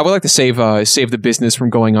mean, I would like to save the business from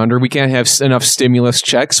going under. We can't have enough stimulus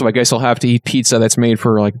checks, so I guess I'll have to eat pizza that's made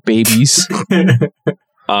for like babies.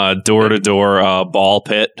 Door-to-door ball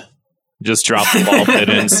pit. Just drop the ball pit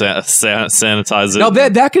in, sanitize it. No,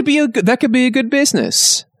 that could be a good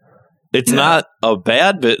business. It's not a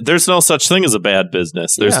bad bit. There's no such thing as a bad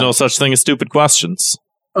business. There's no such thing as stupid questions.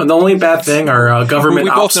 The only bad thing are government obstacles.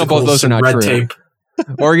 We both know both those are not red true. Tape.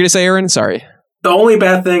 What were you going to say, Aaron? Sorry. The only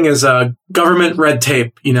bad thing is government red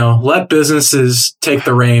tape. You know, let businesses take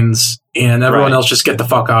the reins and everyone else just get the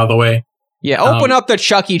fuck out of the way. Yeah, open up the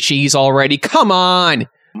Chuck E. Cheese already. Come on.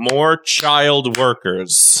 More child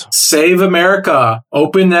workers. Save America.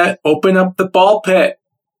 Open up the ball pit.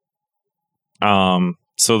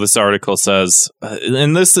 So this article says,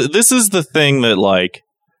 and this is the thing that, like,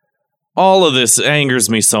 all of this angers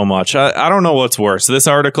me so much. I don't know what's worse, this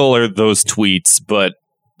article or those tweets, but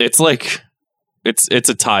it's like it's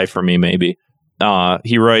a tie for me, maybe.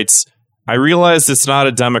 He writes, I realize it's not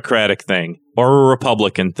a Democratic thing or a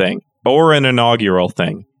Republican thing or an inaugural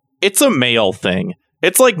thing. It's a male thing.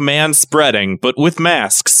 It's like manspreading, but with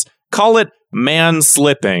masks. Call it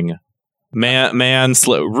man-slipping.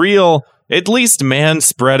 Real, at least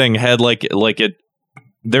manspreading had like it.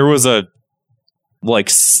 There was a like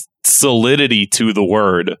solidity to the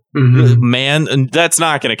word. Man, and that's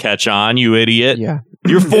not going to catch on, you idiot. Yeah.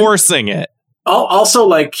 You're forcing it. Also,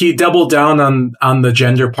 like, he doubled down on the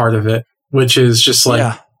gender part of it, which is just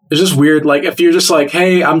like, it's just weird. Like, if you're just like,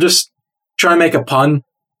 hey, I'm just trying to make a pun,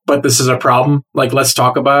 but this is a problem. Like, let's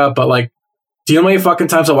talk about it. But like, do you know how many fucking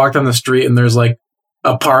times I walk down the street and there's like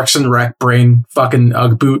a Parks and Rec brain fucking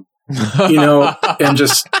Ugg boot, you know, and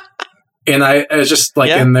it's just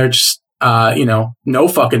like, and they're just, you know, no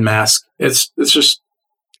fucking mask. It's just,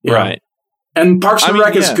 right. And Parks and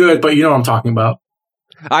Rec is good, but you know what I'm talking about.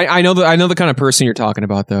 I know the kind of person you're talking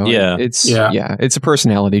about, though. Yeah. It's a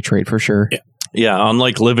personality trait for sure. Yeah,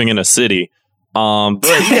 unlike living in a city. But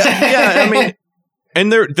I mean,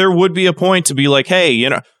 and there would be a point to be like, hey, you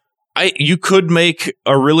know, you could make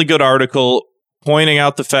a really good article pointing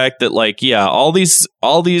out the fact that, like, all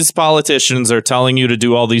these politicians are telling you to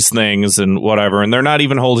do all these things and whatever, and they're not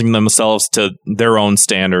even holding themselves to their own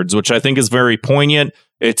standards, which I think is very poignant.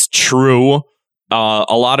 It's true. A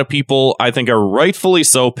lot of people, I think, are rightfully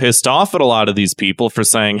so pissed off at a lot of these people for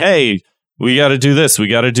saying, hey, we got to do this. We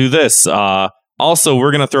got to do this. Also,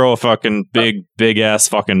 we're going to throw a fucking big ass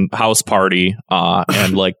fucking house party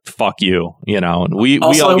and like, fuck you, you know, and we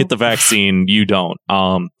all get the vaccine. You don't.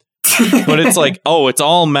 But it's like, oh, it's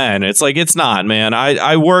all men. It's like, it's not, man.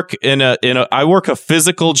 I work I work a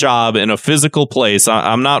physical job in a physical place.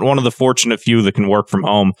 I'm not one of the fortunate few that can work from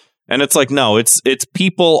home. And it's like, no, it's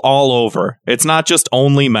people all over. It's not just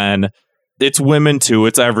only men. It's women too.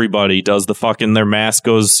 It's everybody does the fucking, their mask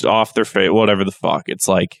goes off their face, whatever the fuck. It's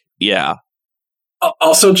like, yeah.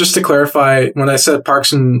 Also, just to clarify, when I said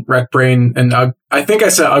Parks and Rec brain and Ugg, I think I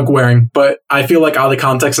said Ugg wearing, but I feel like out of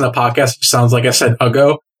context in the podcast, it sounds like I said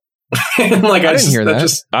Uggo. Like, I didn't hear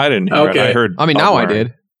that. I didn't hear it. I heard. I mean, now I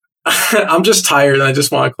did. I'm just tired, and I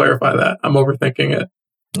just want to clarify that. I'm overthinking it.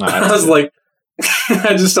 I was like,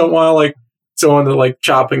 I just don't want to like someone to like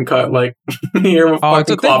chop and cut like hear what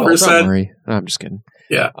fucking Clopper said. No, I'm just kidding.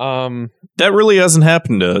 Yeah. That really hasn't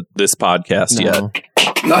happened to this podcast yet.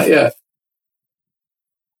 Not yet.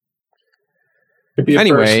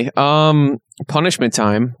 Anyway, punishment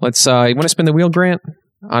time. Let's you want to spin the wheel, Grant,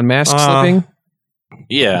 on mask slipping?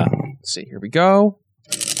 Yeah. Let's see, here we go.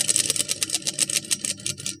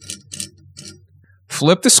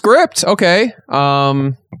 Flip the script. Okay.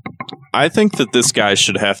 I think that this guy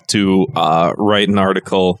should have to write an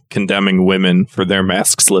article condemning women for their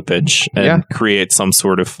mask slippage and create some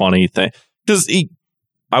sort of funny thing. Because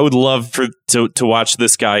I would love to watch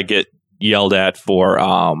this guy get yelled at for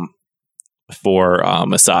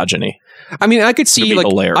misogyny. I mean, I could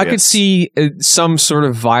see some sort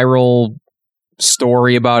of viral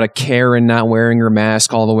story about a Karen not wearing her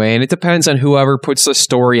mask all the way, and it depends on whoever puts the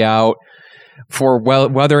story out for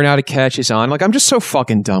whether or not it catches on. Like, I'm just so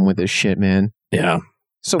fucking done with this shit, man. Yeah,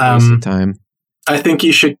 so waste of time. I think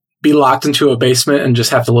you should be locked into a basement and just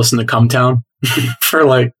have to listen to Come Town for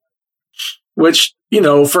like, which, you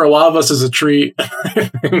know, for a lot of us is a treat.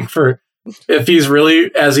 For if he's really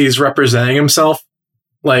as he's representing himself,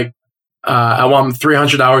 like, I want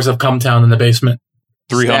 300 hours of Come Town in the basement.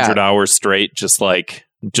 300 hours straight, just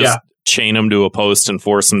chain him to a post and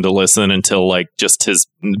force him to listen until like just his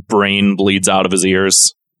brain bleeds out of his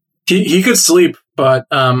ears. He could sleep, but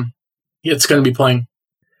it's going to be playing.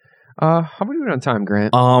 How are we doing on time,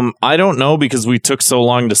 Grant? I don't know, because we took so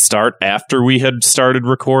long to start after we had started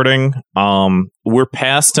recording. We're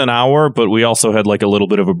past an hour, but we also had like a little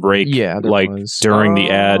bit of a break. Yeah, during the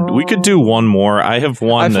ad. We could do one more. I have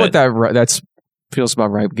one. I thought that feels about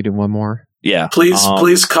right. We could do one more. Yeah.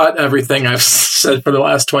 Please cut everything I've said for the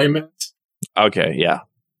last 20 minutes. Okay, yeah.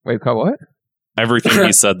 Wait, cut what? Everything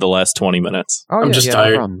he said the last 20 minutes. Oh, I'm just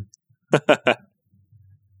tired.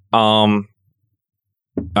 No,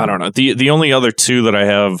 I don't know. The only other two that I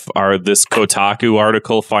have are this Kotaku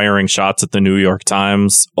article firing shots at the New York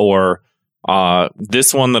Times, or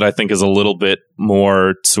this one that I think is a little bit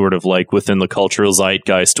more sort of like within the cultural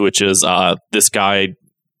zeitgeist, which is this guy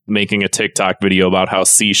making a TikTok video about how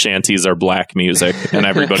sea shanties are black music and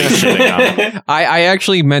everybody's shitting on it. I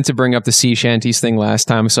actually meant to bring up the sea shanties thing last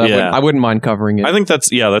time, so I wouldn't mind covering it. I think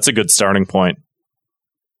that's a good starting point.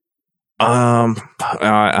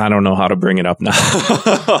 I don't know how to bring it up now.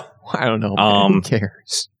 I don't know. Man. Who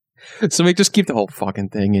cares? So we just keep the whole fucking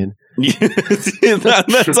thing in.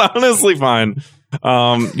 That's honestly fine.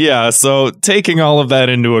 So taking all of that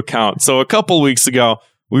into account, so a couple weeks ago,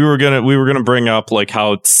 we were gonna bring up like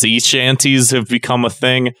how sea shanties have become a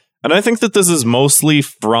thing, and I think that this is mostly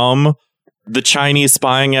from the Chinese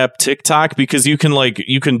spying app TikTok, because you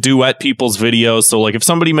can duet people's videos. So like if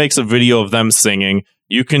somebody makes a video of them singing,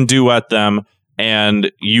 you can duet them, and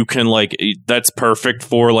you can that's perfect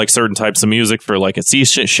for like certain types of music, for like a sea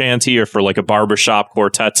shanty or for like a barbershop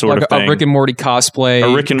quartet sort of thing. A Rick and Morty cosplay,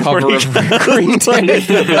 a Rick and cover Morty of Green Day.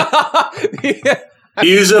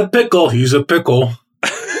 He's a pickle.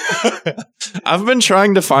 I've been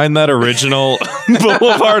trying to find that original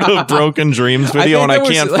Boulevard of Broken Dreams video, and I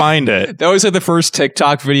can't find it. That was like the first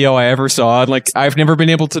TikTok video I ever saw. And like, I've never been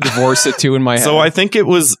able to divorce it two in my head. So I think it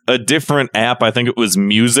was a different app. I think it was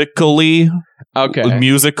Musical.ly. Okay.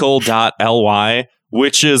 Musical.ly,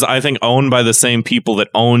 which is, I think, owned by the same people that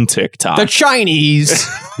own TikTok. The Chinese.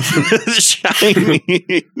 The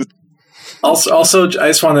Chinese. Also, I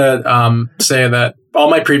just want to say that all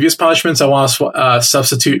my previous punishments I want to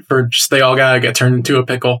substitute for just they all gotta get turned into a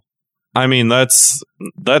pickle. I mean, that's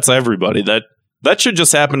everybody. That should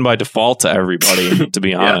just happen by default to everybody, to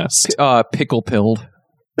be honest. Pickle pilled.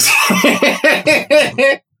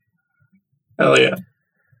 Hell yeah.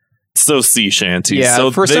 So sea shanties. Yeah,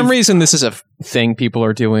 so for some reason this is a thing people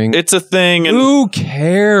are doing. It's a thing. And, who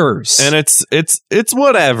cares? And it's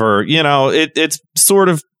whatever. You know, it's sort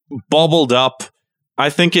of bubbled up. I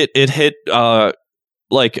think it hit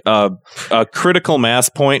like a critical mass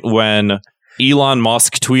point when Elon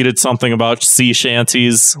Musk tweeted something about sea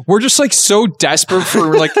shanties. We're just like so desperate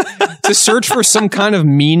for like to search for some kind of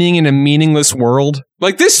meaning in a meaningless world.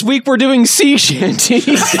 Like this week we're doing sea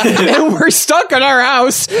shanties and we're stuck in our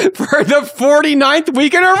house for the 49th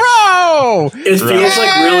week in a row. It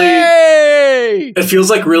feels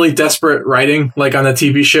like really desperate writing, like on a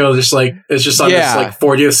TV show. Just like it's just on this like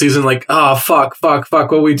 40th season. Like fuck,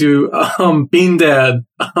 what we do? Bean Dad.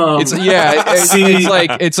 It's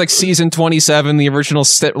like season 27. The original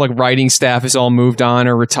writing staff is all moved on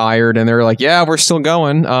or retired, and they're like, yeah, we're still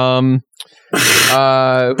going.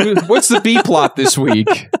 What's the B plot this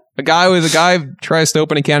week? A guy tries to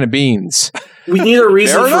open a can of beans. We need a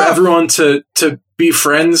reason for everyone to be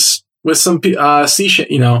friends with some sea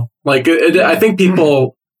shit. You know, like I think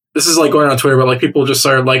people. This is like going on Twitter, but like people just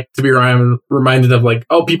are like to be reminded of like,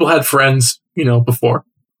 oh, people had friends, you know, before.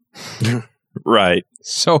 Right.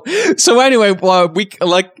 So anyway, of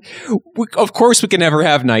course we can never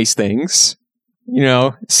have nice things. You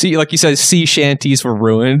know, like you said, sea shanties were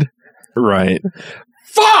ruined. Right.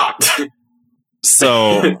 Fuck.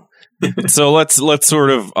 So let's sort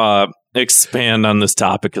of expand on this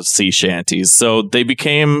topic of sea shanties. So they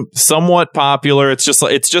became somewhat popular. It's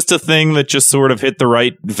just a thing that just sort of hit the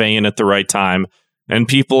right vein at the right time. And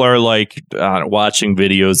people are like watching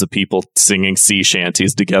videos of people singing sea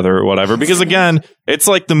shanties together or whatever. Because again, it's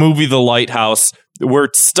like the movie The Lighthouse. We're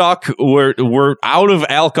stuck. We're out of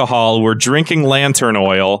alcohol. We're drinking lantern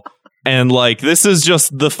oil. And like, this is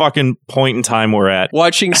just the fucking point in time we're at.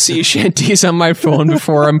 Watching sea shanties on my phone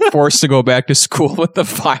before I'm forced to go back to school with the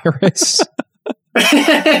virus.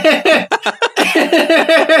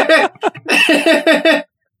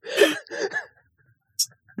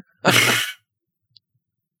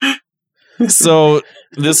 So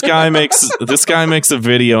this guy makes a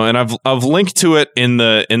video, and I've linked to it in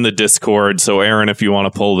the Discord. So Aaron, if you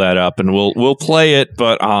want to pull that up, and we'll play it.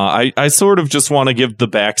 But I sort of just want to give the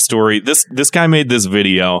backstory. This guy made this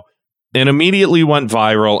video and immediately went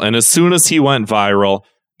viral. And as soon as he went viral,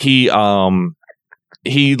 he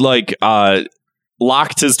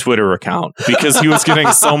locked his Twitter account because he was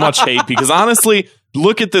getting so much hate. Because honestly,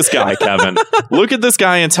 look at this guy, Kevin. Look at this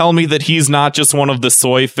guy and tell me that he's not just one of the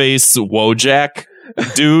soy face Wojak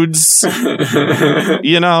dudes,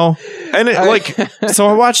 you know? And so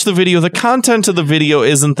I watched the video. The content of the video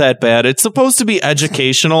isn't that bad. It's supposed to be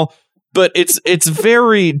educational, but it's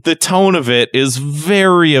very, the tone of it is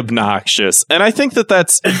very obnoxious. And I think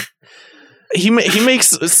that's, he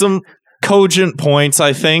makes some cogent points,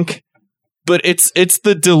 I think. But it's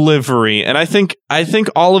the delivery, and I think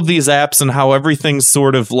all of these apps and how everything's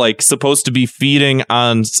sort of like supposed to be feeding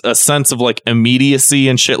on a sense of like immediacy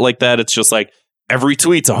and shit like that. It's just like every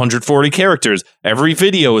tweet's 140 characters, every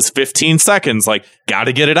video is 15 seconds. Like,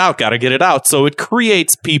 gotta get it out. So it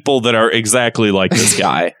creates people that are exactly like this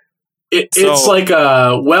guy. It's like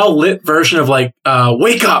a well lit version of like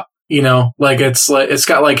wake up, you know, like it's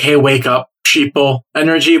got like hey wake up sheeple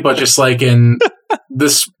energy, but just like in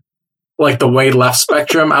this. Like the way left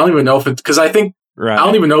spectrum. I don't even know if it's because I think I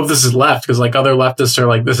don't even know if this is left because like other leftists are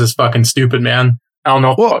like, this is fucking stupid, man. I don't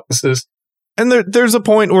know what this is. And there's a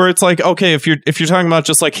point where it's like, okay, if you're talking about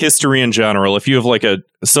just like history in general, if you have like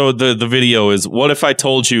the video is, what if I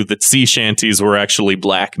told you that sea shanties were actually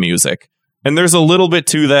black music? And there's a little bit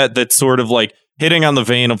to that's sort of like hitting on the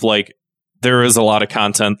vein of like, there is a lot of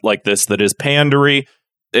content like this that is pandery.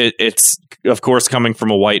 It's of course coming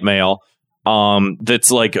from a white male. That's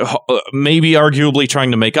like maybe arguably trying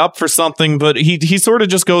to make up for something, but he sort of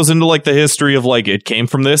just goes into like the history of like it came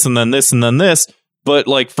from this and then this and then this, but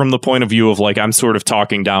like from the point of view of like I'm sort of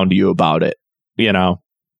talking down to you about it, you know.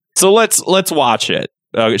 So let's watch it,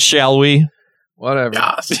 shall we? Whatever.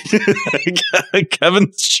 Gosh.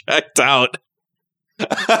 Kevin's checked out.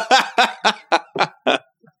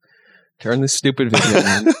 Turn this stupid video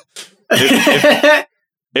on.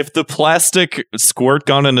 If the plastic squirt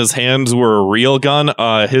gun in his hands were a real gun,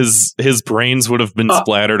 his brains would have been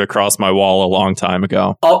splattered across my wall a long time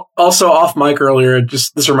ago. Also, off mic earlier,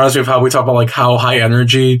 just this reminds me of how we talk about like how high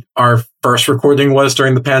energy our first recording was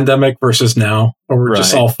during the pandemic versus now, where we're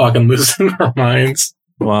just all fucking losing our minds.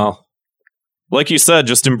 Well, like you said,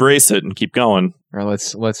 just embrace it and keep going. All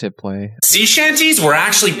right, let's hit play. Sea shanties were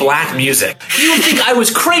actually black music. You would think I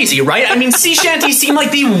was crazy, right? I mean, sea shanties seem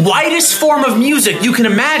like the widest form of music you can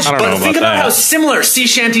imagine. But think about how similar sea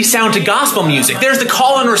shanties sound to gospel music. There's the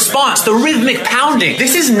call and response, the rhythmic pounding.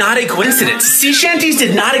 This is not a coincidence. Sea shanties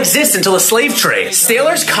did not exist until the slave trade.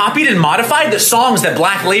 Sailors copied and modified the songs that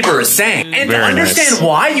black laborers sang. And to understand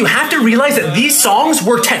why, you have to realize that these songs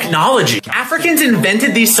were technology. Africans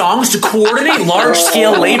invented these songs to coordinate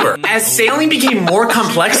large-scale labor. As sailing became more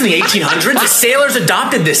complex in the 1800s, the sailors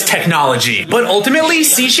adopted this technology. But ultimately,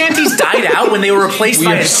 sea shanties died out when they were replaced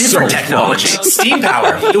by a different technology. Steam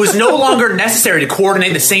power. It was no longer necessary to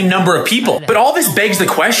coordinate the same number of people. But all this begs the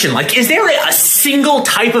question, like, is there a single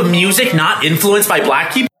type of music not influenced by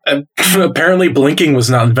black people? Apparently blinking was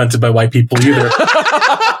not invented by white people either.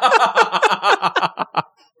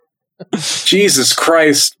 Jesus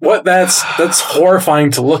Christ. That's horrifying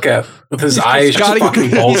to look at with his eyes just fucking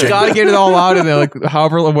bulging. He's got to get it all out in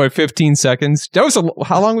like 15 seconds.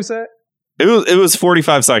 How long was that? It was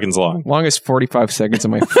 45 seconds long. Longest 45 seconds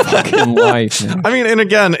of my fucking life. Man. I mean, and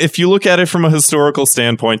again, if you look at it from a historical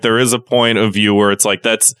standpoint, there is a point of view where it's like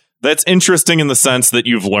that's interesting in the sense that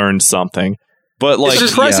you've learned something. But like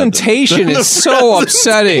this presentation is so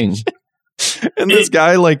upsetting. And this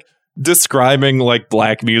guy like describing like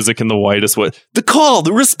black music in the whitest way. The call,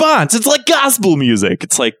 the response, it's like gospel music.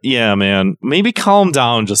 It's like, yeah, man, maybe calm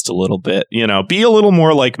down just a little bit, be a little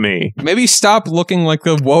more like me. Maybe stop looking like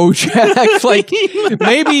the Wojak. Like,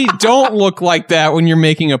 maybe don't look like that when you're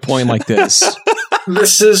making a point like this.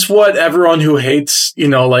 This is what everyone who hates,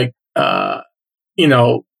 that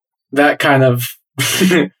kind of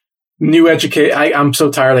new educate. I'm so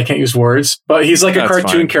tired I can't use words, but he's like a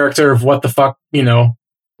cartoon character of what the fuck,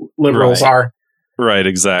 liberals are. Right,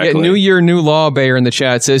 exactly. Yeah, New Year, New Law Bear in the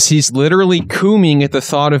chat says he's literally cooming at the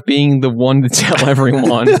thought of being the one to tell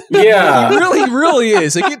everyone. Yeah. He really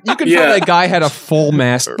is. Like, you can tell that guy had a full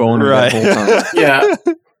masked boner that whole time. Yeah.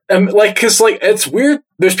 And cause it's weird.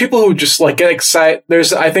 There's people who just get excited.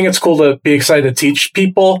 I think it's cool to be excited to teach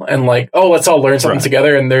people and let's all learn something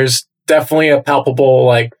together. And there's definitely a palpable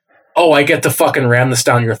I get to fucking ram this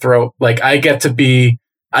down your throat. I get to be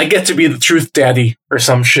the truth daddy or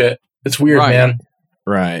some shit. It's weird, man.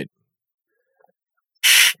 Right.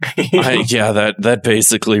 That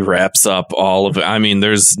basically wraps up all of it. I mean,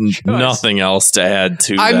 there's nothing else to add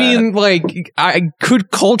to that. I mean, could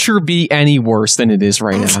culture be any worse than it is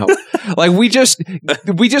right now? We just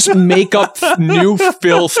make up new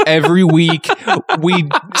filth every week. We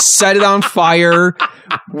set it on fire.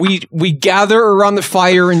 We gather around the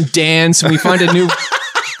fire and dance, and we find a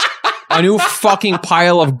new fucking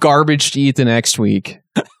pile of garbage to eat the next week.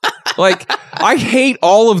 I hate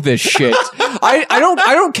all of this shit. I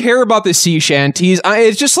don't care about the sea shanties.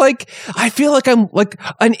 It's just I feel like I'm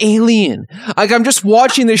an alien. I'm just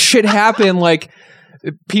watching this shit happen.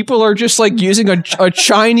 People are just using a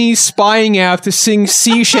Chinese spying app to sing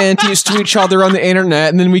sea shanties to each other on the internet,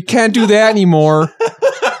 and then we can't do that anymore.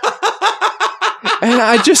 And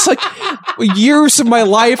I just years of my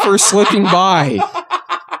life are slipping by.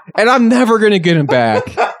 And I'm never going to get him back.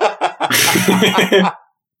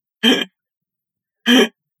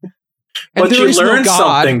 And but you learned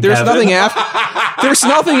something, There's Kevin. There's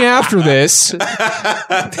nothing after this.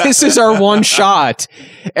 This is our one shot.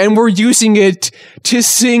 And we're using it to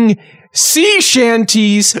sing sea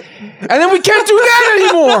shanties. And then we can't do that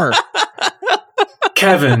anymore.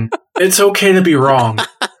 Kevin, it's okay to be wrong.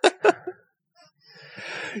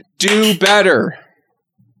 Do better.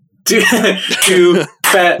 Do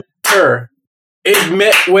better.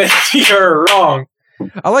 Admit when you're wrong.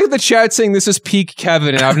 I like the chat saying this is peak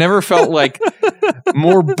Kevin, and I've never felt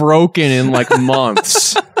more broken in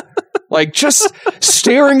months. Just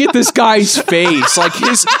staring at this guy's face,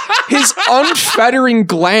 his unfettering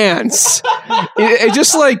glance. It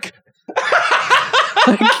just I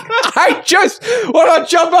just want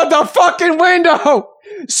to jump out the fucking window,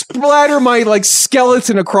 splatter my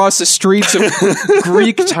skeleton across the streets of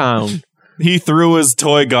Greek town. He threw his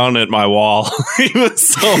toy gun at my wall. He was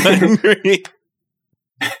so angry.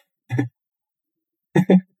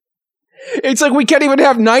 It's like we can't even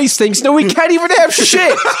have nice things. No, we can't even have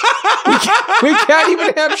shit. We can't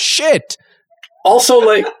even have shit. Also,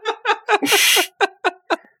 like,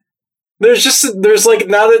 there's like,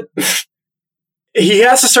 now that he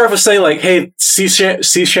has to start with saying, like, hey, sea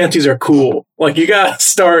shanties are cool. Like, you gotta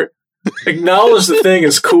start, acknowledge the thing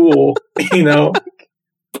is cool, you know?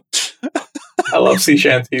 I love sea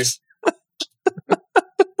shanties.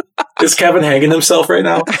 Is Kevin hanging himself right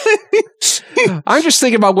now? I'm just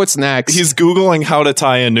thinking about what's next. He's Googling how to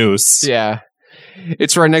tie a noose. Yeah.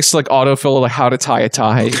 It's right next to like autofill, like how to tie a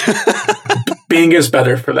tie. Bing is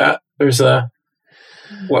better for that. There's a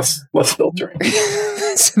less filtering.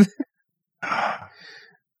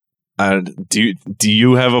 Do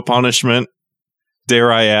you have a punishment?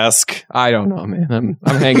 Dare I ask? I don't know, man.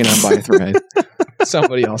 I'm hanging on by a thread.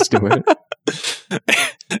 Somebody else do it.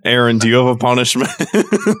 Aaron, do you have a punishment?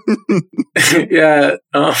 Yeah.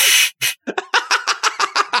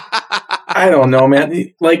 I don't know,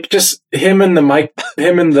 man. Like, just him and the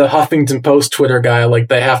Huffington Post Twitter guy, like,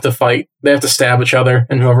 they have to fight. They have to stab each other,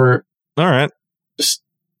 and whoever... All right. Just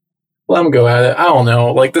let them go at it. I don't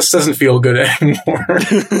know. Like, this doesn't feel good anymore.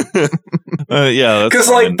 Yeah. Because,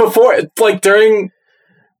 like, before, like, during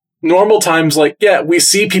normal times, like, yeah, we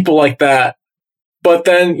see people like that, but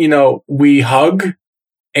then, you know, we hug,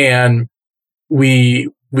 and we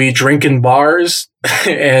drink in bars,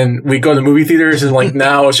 and we go to movie theaters, and like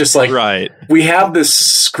now it's just like, right. We have this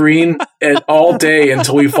screen all day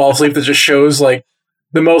until we fall asleep that just shows like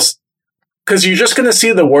the most, because you're just going to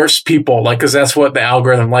see the worst people, like, because that's what the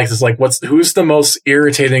algorithm likes, is like, who's the most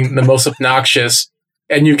irritating, the most obnoxious,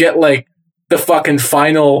 and you get like the fucking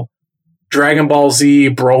final Dragon Ball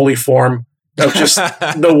Z Broly form of just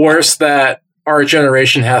the worst that our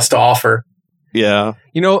generation has to offer. Yeah.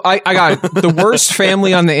 You know, I got the worst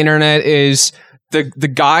family on the internet is the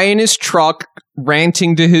guy in his truck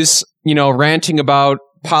ranting about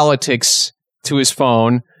politics to his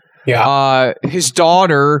phone. Yeah. His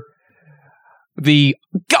daughter,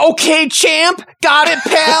 okay, champ, got it,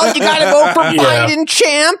 pal. You got to vote for Biden,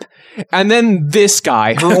 champ. And then this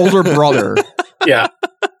guy, her older brother. Yeah.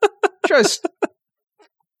 Just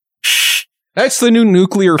that's the new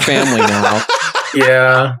nuclear family now.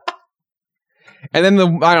 Yeah. And then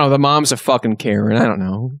the mom's a fucking Karen. I don't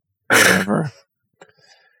know. Whatever.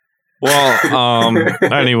 Well,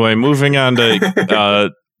 anyway, moving on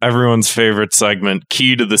to everyone's favorite segment,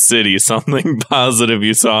 Key to the City, something positive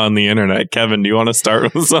you saw on the internet. Kevin, do you want to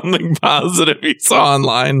start with something positive you saw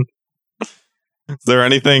online? Is there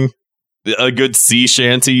anything, a good sea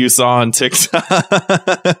shanty you saw on TikTok?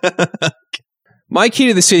 My Key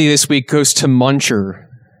to the City this week goes to Muncher,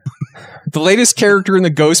 the latest character in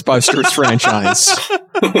the Ghostbusters franchise.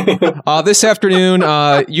 This afternoon,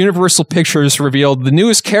 Universal Pictures revealed the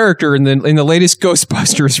newest character in the latest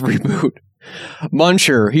Ghostbusters reboot.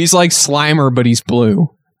 Muncher. He's like Slimer, but he's blue.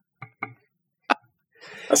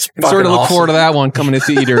 Sort of look forward to that one coming to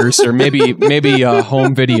theaters, or maybe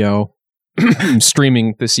home video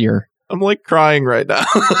streaming this year. I'm like crying right now.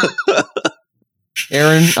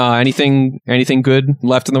 Aaron, anything good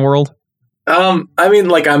left in the world? I mean,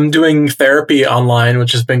 like, I'm doing therapy online,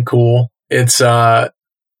 which has been cool. It's, I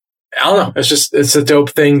don't know. It's a dope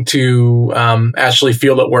thing to, actually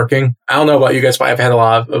feel it working. I don't know about you guys, but I've had a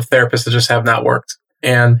lot of therapists that just have not worked.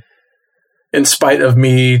 And in spite of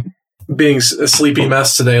me being a sleepy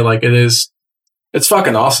mess today, like, it's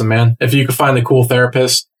fucking awesome, man. If you could find a cool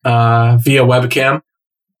therapist, via webcam.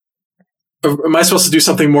 Am I supposed to do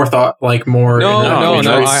something more more? No.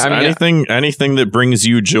 Anything that brings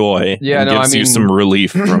you joy, and gives you some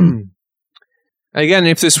relief from. Again,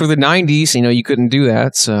 if this were the 90s, you couldn't do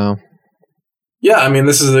that. So, yeah, I mean,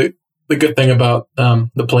 this is the good thing about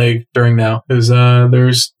the plague during now is I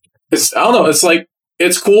don't know. It's like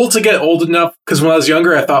it's cool to get old enough, because when I was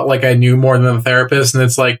younger, I thought like I knew more than a therapist, and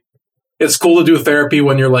it's like it's cool to do therapy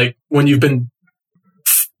when you're like when you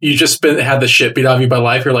just had the shit beat out of you by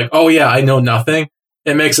life. You're like, oh yeah, I know nothing.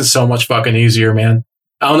 It makes it so much fucking easier, man.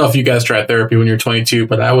 I don't know if you guys tried therapy when you're 22,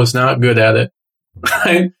 but I was not good at it.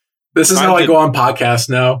 This is how I go on podcasts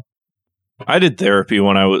now. I did therapy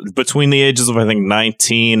when I was between the ages of, I think,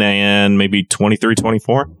 19 and maybe 23,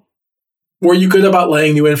 24. Were you good about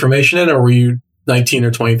laying new information in, or were you 19 or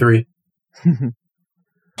 23?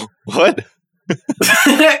 What?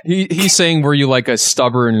 He's saying, were you like a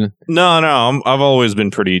stubborn? No. I've always been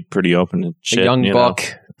pretty open to shit. A young buck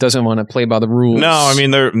doesn't want to play by the rules. No, I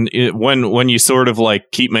mean, when you sort of like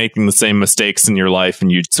keep making the same mistakes in your life,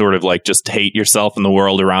 and you sort of like just hate yourself and the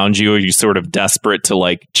world around you, or you sort of desperate to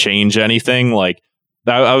like change anything. Like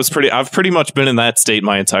I've pretty much been in that state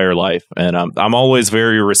my entire life, and I'm always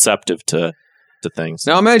very receptive to to things.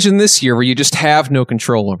 Now imagine this year where you just have no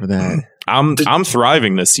control over that. I'm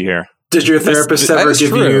thriving this year. Did your therapist ever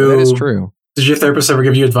give you? That is true. Did your therapist ever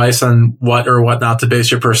give you advice on what or what not to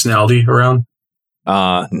base your personality around?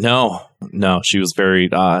 No. She was very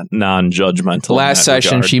non-judgmental. Last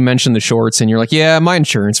session, regard. she mentioned the shorts, and you're like, "Yeah, my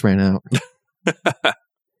insurance ran out."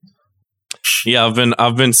 Yeah,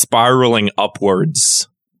 I've been spiraling upwards.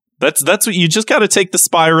 That's what you just got to take the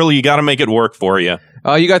spiral. You got to make it work for you.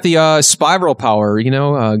 You got the spiral power,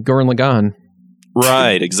 Gurren Lagann.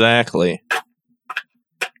 Right, exactly.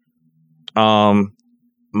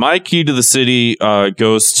 My key to the city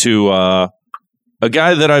goes to a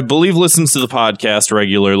guy that I believe listens to the podcast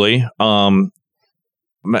regularly. I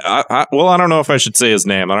don't know if I should say his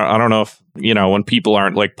name. I don't know if, when people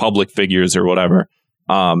aren't like public figures or whatever.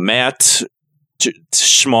 Matt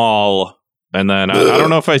Schmal. And then I don't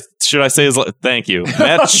know if should I say his. Thank you,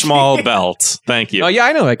 Matt Schmal Belt. Thank you. Oh yeah,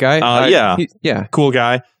 I know that guy. Yeah, cool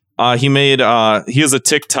guy. He has a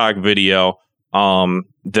TikTok video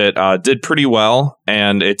that did pretty well,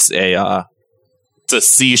 and it's a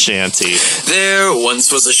sea shanty. There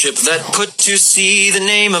once was a ship that put to sea. The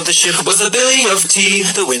name of the ship was the Billy of Tea.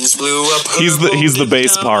 The winds blew up. He's the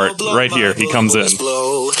bass part right here. He comes in.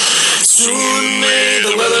 Soon may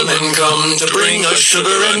the weathermen come to bring us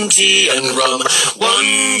sugar and tea and rum.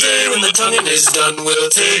 One day when the tonguing is done, we'll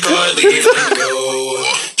take our leave and go.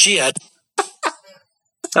 She had.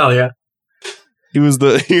 Hell yeah. He was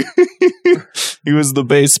the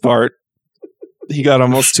bass part. He got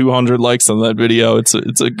almost 200 likes on that video.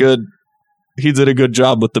 He did a good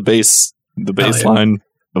job with the bass line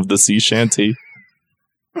of the sea shanty.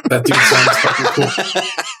 That dude sounds fucking cool.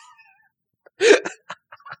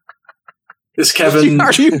 Is Kevin?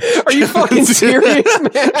 Are you fucking serious,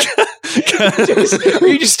 man? Are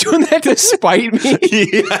you just doing that to spite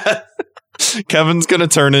me? Yeah. Kevin's gonna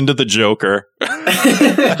turn into the Joker.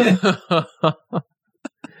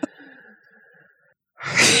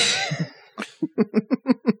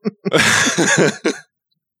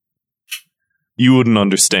 You wouldn't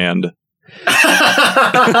understand.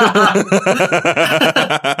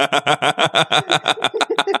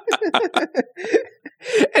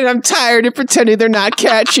 And I'm tired of pretending they're not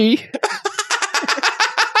catchy.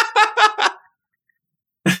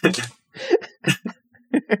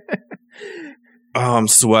 Oh, I'm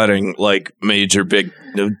sweating like major big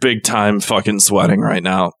time fucking sweating right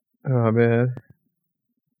now. Oh man.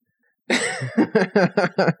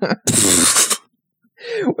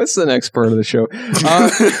 What's the next part of the show?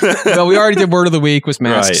 Well, we already did word of the week was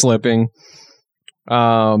mask slipping.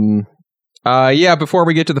 Yeah, before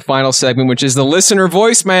we get to the final segment, which is the listener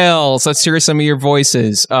voicemails, let's hear some of your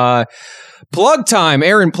voices. Plug time.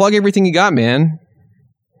 Aaron, plug everything you got, man.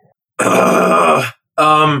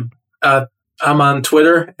 I'm on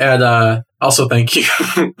Twitter at also thank you.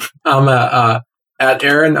 I'm at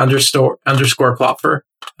Aaron __ Klopfer.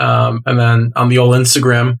 And then on the old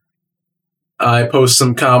Instagram, I post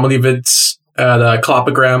some comedy vids at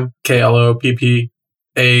Klopagram, KLOPPAGRAM.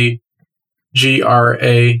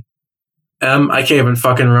 I can't even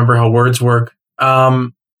fucking remember how words work.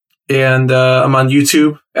 And I'm on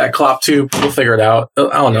YouTube at KlopTube. We'll figure it out. I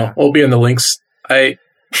don't know. We'll be in the links. I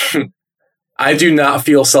do not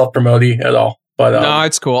feel self-promoting at all. But no,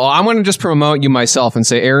 it's cool. I'm going to just promote you myself and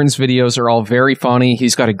say Aaron's videos are all very funny.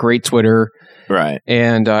 He's got a great Twitter. Right.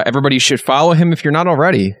 And everybody should follow him if you're not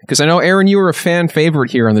already. Because I know, Aaron, you were a fan favorite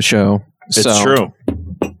here on the show. It's true.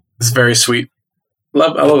 It's very sweet. I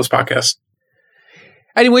love this podcast.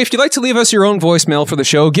 Anyway, if you'd like to leave us your own voicemail for the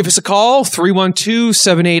show, give us a call,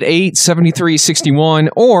 312-788-7361,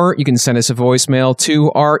 or you can send us a voicemail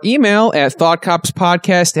to our email at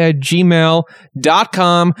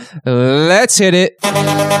thoughtcopspodcast@gmail.com. Let's hit it.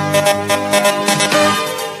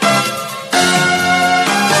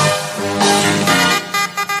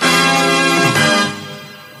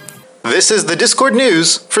 This is the Discord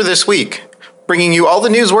news for this week, bringing you all the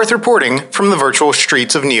news worth reporting from the virtual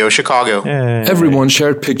streets of Neo Chicago. Everyone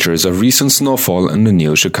shared pictures of recent snowfall in the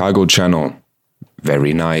Neo Chicago channel.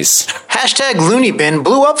 Very nice. Hashtag Looney Bin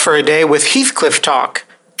blew up for a day with Heathcliff talk.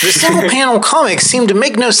 The single panel comics seem to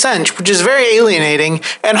make no sense, which is very alienating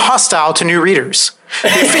and hostile to new readers. The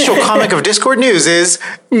official comic of Discord News is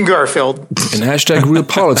Garfield. In hashtag Real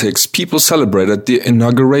Politics, people celebrated the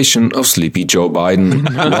inauguration of Sleepy Joe Biden.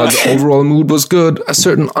 While the overall mood was good, a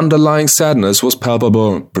certain underlying sadness was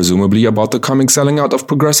palpable, presumably about the comic selling out of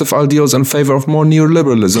progressive ideals in favor of more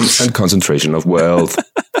neoliberalism and concentration of wealth.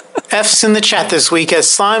 F's in the chat this week as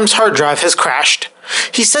Slime's hard drive has crashed.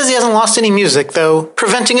 He says he hasn't lost any music, though,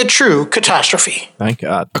 preventing a true catastrophe. Thank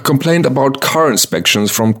God. A complaint about car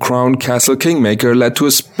inspections from Crown Castle Kingmaker led to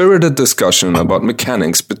a spirited discussion about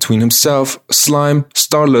mechanics between himself, Slime,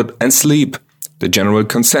 Starlet, and Sleep. The general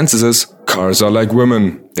consensus is, cars are like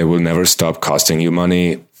women. They will never stop costing you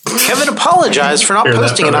money. Kevin apologized for not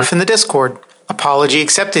posting enough in the Discord. Apology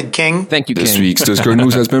accepted, King. Thank you, King. This week's Discord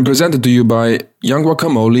news has been presented to you by Young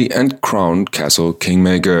Guacamole and Crown Castle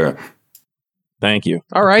Kingmaker. Thank you.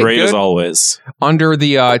 All right. Great good. as always. Under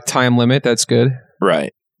the time limit. That's good.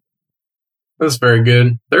 Right. That's very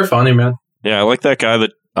good. They're funny, man. Yeah, I like that guy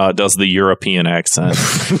that does the European accent.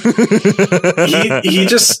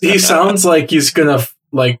 he sounds like he's gonna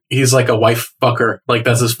he's like a wife fucker. Like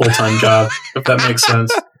that's his full-time job, if that makes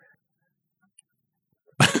sense.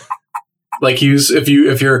 Like if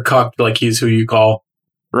you're a cuck, like he's who you call.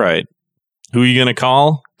 Right. Who are you gonna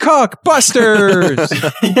call? Cockbusters!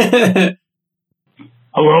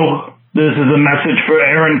 Hello, this is a message for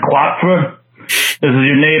Aaron Klopfer. This is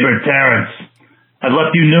your neighbor, Terrence. I've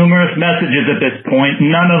left you numerous messages at this point,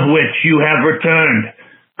 none of which you have returned.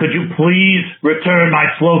 Could you please return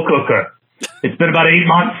my slow cooker? It's been about 8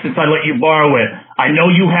 months since I let you borrow it. I know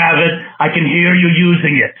you have it. I can hear you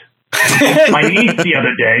using it. My niece the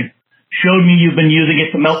other day showed me you've been using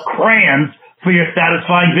it to melt crayons for your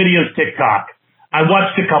satisfying videos TikTok. I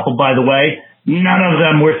watched a couple, by the way. None of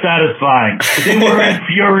them were satisfying. They were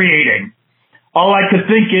infuriating. All I could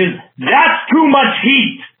think is, that's too much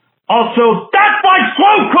heat. Also, that's my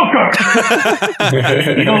slow cooker.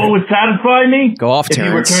 You know what would satisfy me? Go off, if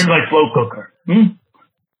Terrence. you returned my slow cooker.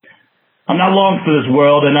 I'm not long for this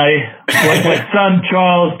world, and I want my son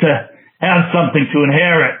Charles to have something to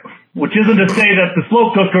inherit. Which isn't to say that the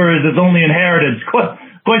slow cooker is his only inheritance.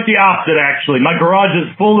 Quite the opposite, actually. My garage is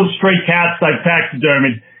full of stray cats I've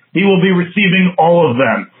taxidermied. He will be receiving all of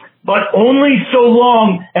them. But only so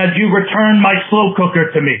long as you return my slow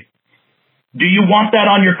cooker to me. Do you want that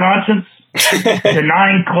on your conscience?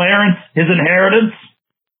 Denying Clarence his inheritance?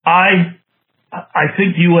 I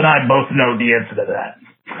think you and I both know the answer to that.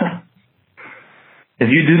 If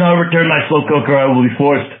you do not return my slow cooker, I will be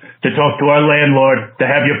forced to talk to our landlord to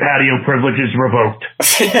have your patio privileges revoked.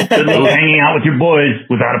 Good luck hanging out with your boys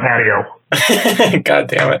without a patio. God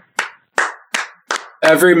damn it.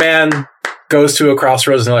 Every man goes to a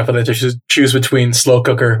crossroads in life whether to choose between slow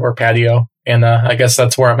cooker or patio. And I guess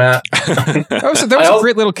that's where I'm at. That was a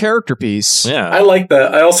great little character piece. Yeah. I like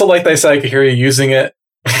that. I also like that I said I could hear you using it.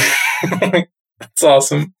 That's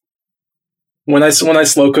awesome. When I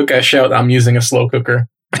slow cook, I shout, "I'm using a slow cooker."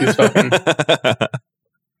 He's fucking...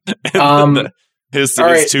 His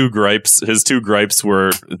two gripes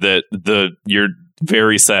were that your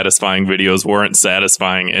very satisfying videos weren't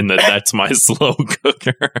satisfying, and that's my slow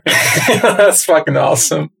cooker. That's fucking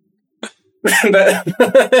awesome.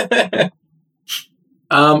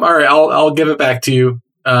 All right, I'll give it back to you.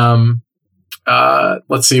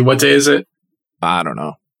 Let's see, what day is it? I don't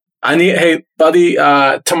know. Hey, buddy,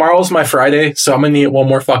 tomorrow's my Friday, so I'm gonna need it one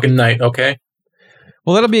more fucking night, okay?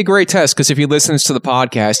 Well, that'll be a great test, because if he listens to the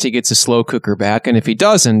podcast, he gets a slow cooker back, and if he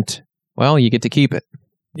doesn't, well, you get to keep it.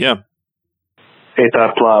 Yeah. Hey,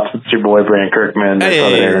 Top Flops, it's your boy, Brandon Kirkman. I saw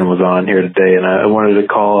that Aaron was on here today, and I wanted to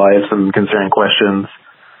call. I have some concerning questions.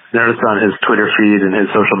 Noticed on his Twitter feed and his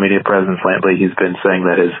social media presence lately, he's been saying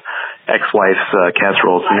that his ex-wife's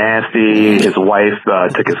casserole's nasty. His wife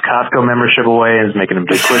took his Costco membership away and is making him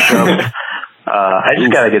do push-ups. I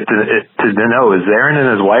just gotta get to know, is Aaron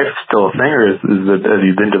and his wife still a thing, or have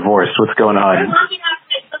you been divorced? What's going on?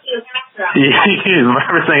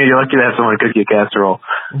 Remember saying you're lucky to have someone cook you a casserole.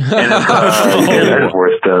 And if you're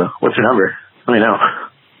divorced, what's your number? Let me know.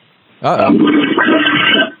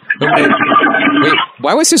 Wait,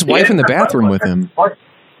 why was his wife in the bathroom with him?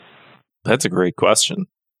 That's a great question.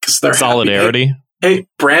 Solidarity. Hey,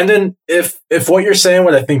 Brandon, if what you're saying,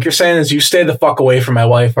 what I think you're saying is, you stay the fuck away from my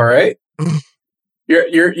wife, all right?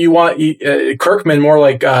 You want Kirkman more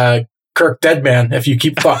like Kirk Deadman if you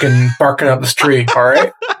keep fucking barking up this tree, all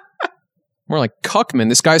right? More like Cuckman.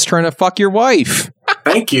 This guy's trying to fuck your wife.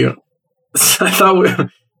 Thank you. I thought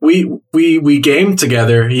we gamed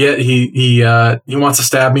together. Yet he wants to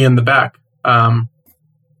stab me in the back. I'm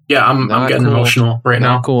getting emotional right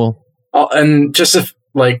now. Cool. And just if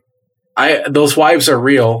those wives are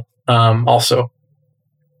real. Also,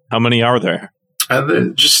 how many are there?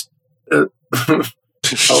 Just a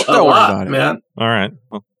lot, man. All right.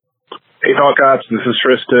 Well. Hey, Talk Cops, this is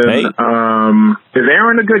Tristan. Hey. Is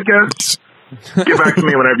Aaron a good guest? Get back to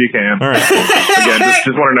me whenever you can. All right. Again,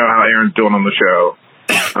 just want to know how Aaron's doing on the show.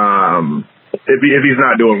 If he's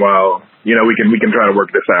not doing well, we can try to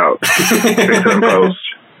work this out. Fix it in post.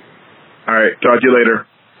 All right. Talk to you later.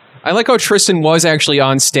 I like how Tristan was actually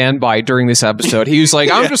on standby during this episode. He was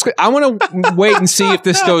like, I want to wait and see if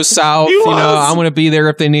this goes south. I want to be there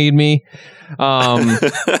if they need me.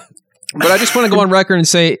 But I just want to go on record and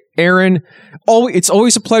say, Aaron, it's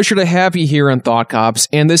always a pleasure to have you here on Thought Cops,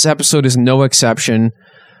 and this episode is no exception.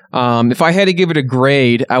 If I had to give it a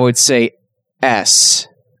grade, I would say S.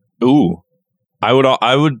 Ooh. I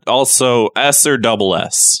would also S or double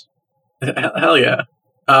S. Hell yeah.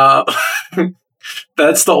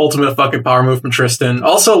 That's the ultimate fucking power move from Tristan.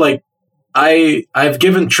 Also, like, I've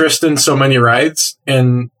given Tristan so many rides,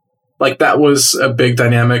 and like that was a big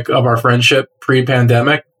dynamic of our friendship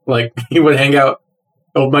pre-pandemic. Like, he would hang out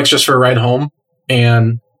old Mike's just for a ride home,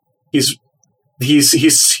 and he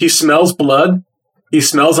smells blood. He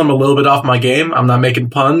smells I'm a little bit off my game. I'm not making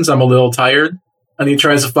puns. I'm a little tired, and he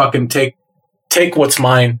tries to fucking take what's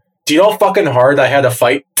mine. Do you know how fucking hard I had to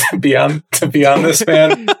fight to be on this,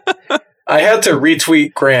 man? I had to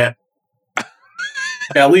retweet Grant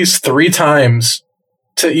at least 3 times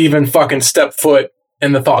to even fucking step foot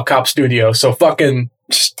in the Thought Cop studio. So fucking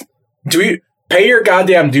just pay your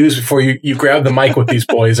goddamn dues before you grab the mic with these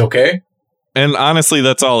boys, okay? And honestly,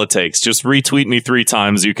 that's all it takes. Just retweet me 3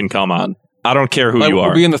 times, you can come on. I don't care who you are.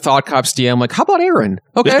 We'll be in the Thought Cops DM like, how about Aaron?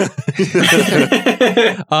 Okay.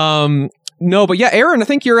 No, but yeah, Aaron, I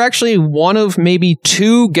think you're actually one of maybe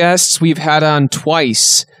 2 guests we've had on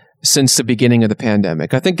twice since the beginning of the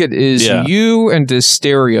pandemic. I think it is you and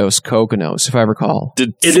Desterios Kokonos, if I recall.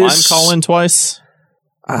 Did Slime call in twice?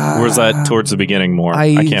 Or was that towards the beginning more?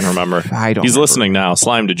 I can't remember. I don't He's remember. listening now.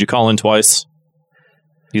 Slime, did you call in twice?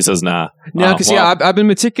 He says, nah. No, because I've been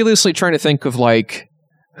meticulously trying to think of like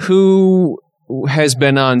who has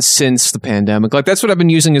been on since the pandemic. Like, that's what I've been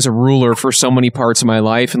using as a ruler for so many parts of my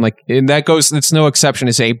life. And like, it's no exception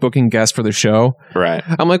to say booking guests for the show. Right.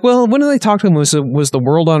 I'm like, well, when did they talk to him? Was the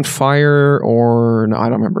world on fire or no? I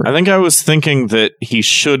don't remember. I think I was thinking that he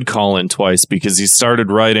should call in twice because he started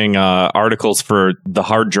writing articles for the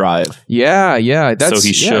hard drive. Yeah. So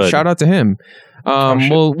he should. Shout out to him.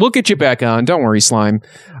 We'll get you back on. Don't worry, Slime.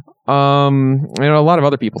 And a lot of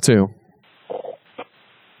other people too.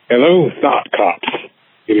 Hello, Thought Cops.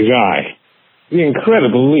 It is I, the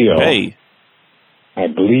incredible Leo. Hey. I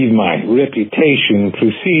believe my reputation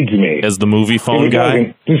precedes me. As the movie phone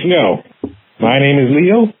guy? Just know, my name is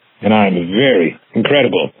Leo, and I'm very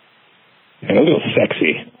incredible. And a little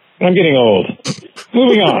sexy. I'm getting old.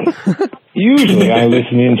 Moving on. Usually I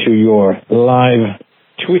listen into your live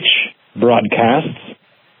Twitch broadcasts.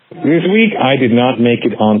 This week I did not make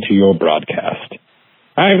it onto your broadcast.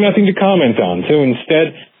 I have nothing to comment on, so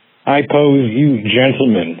instead I pose you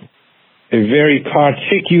gentlemen a very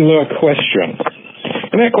particular question.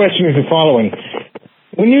 And that question is the following.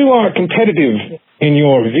 When you are competitive in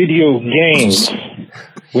your video games,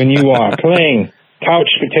 when you are playing couch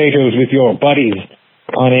potatoes with your buddies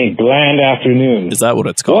on a bland afternoon, is that what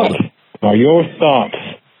it's called? What are your thoughts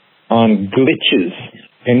on glitches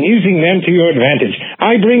and using them to your advantage?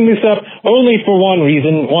 I bring this up only for one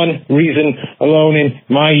reason alone. In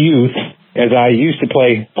my youth, as I used to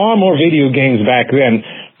play far more video games back then,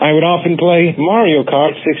 I would often play Mario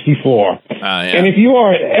Kart 64. And if you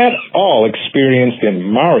are at all experienced in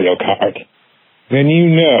Mario Kart, then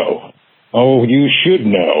you should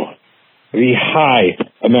know, the high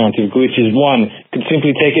amount of glitches one could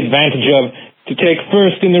simply take advantage of to take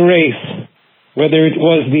first in the race. Whether it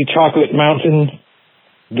was the Chocolate Mountain,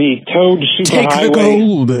 the Toad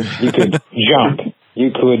Superhighway, you could jump,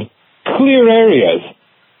 you could clear areas,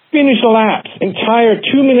 finish a lap, entire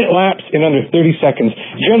 2-minute laps in under 30 seconds.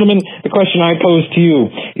 Gentlemen, the question I pose to you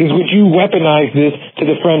is, would you weaponize this to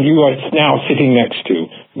the friend you are now sitting next to?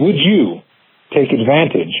 Would you take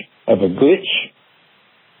advantage of a glitch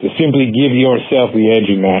to simply give yourself the edge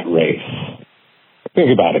in that race?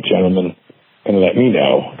 Think about it, gentlemen, and let me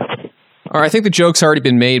know. All right, I think the joke's already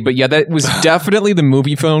been made, but yeah, that was definitely the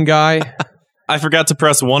movie phone guy. I forgot to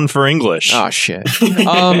press 1 for English. Oh, shit.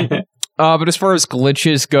 But as far as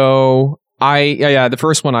glitches go, the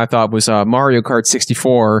first one I thought was Mario Kart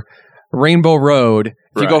 64, Rainbow Road.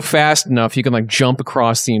 If you go fast enough, you can like jump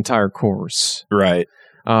across the entire course. Right.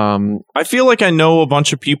 I feel like I know a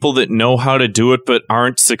bunch of people that know how to do it, but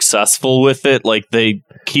aren't successful with it. Like they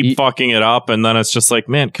keep fucking it up, and then it's just like,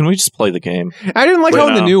 man, can we just play the game? I didn't like how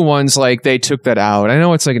in the new ones, like they took that out. I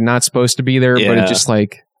know it's like not supposed to be there, but it just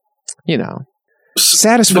like,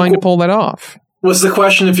 satisfying to pull that off. Was the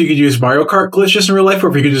question if you could use Mario Kart glitches in real life, or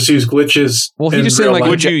if you could just use glitches? Well, he just saying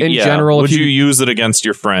like in general. Would you use it against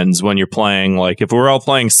your friends when you're playing? Like if we're all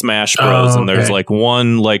playing Smash Bros. And there's like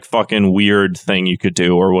one like fucking weird thing you could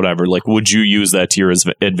do or whatever. Like, would you use that to your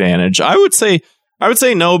advantage? I would say I would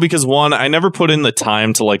say no, because one, I never put in the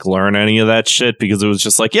time to like learn any of that shit, because it was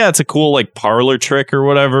just like, yeah, it's a cool like parlor trick or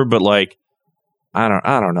whatever, but like, I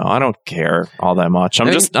don't know. I don't care all that much.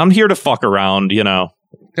 I'm here to fuck around, you know.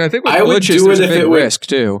 I think with glitches, there's a big risk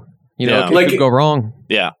too. You know, it could go wrong.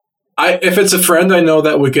 Yeah. If it's a friend I know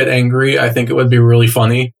that would get angry, I think it would be really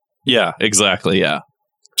funny. Yeah, exactly. Yeah.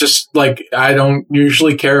 Just like, I don't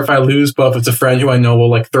usually care if I lose, but if it's a friend who I know will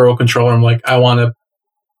like throw a controller, I'm like, I want to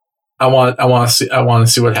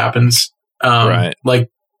see what happens. Right. Like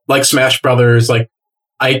Smash Brothers, like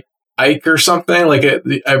Ike or something. Like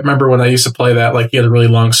I remember when I used to play that, like he had a really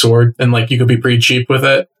long sword and like you could be pretty cheap with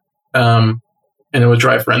it. And it would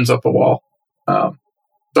drive friends up a wall. So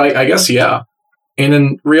I guess, yeah. And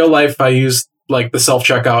in real life, I used like the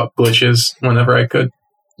self-checkout glitches whenever I could.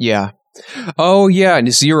 Yeah. Oh, yeah.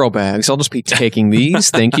 And 0 bags. I'll just be taking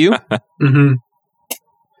these. Thank you. Mm-hmm.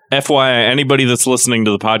 FYI, anybody that's listening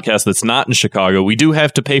to the podcast that's not in Chicago, we do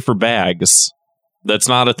have to pay for bags. That's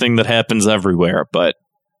not a thing that happens everywhere, but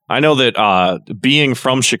I know that being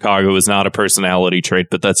from Chicago is not a personality trait,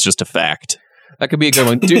 but that's just a fact. That could be a good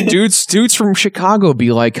one. Dudes from Chicago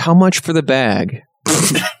be like, how much for the bag?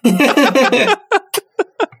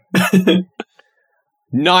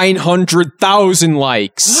 900,000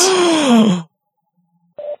 likes.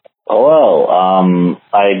 Hello.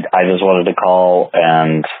 I just wanted to call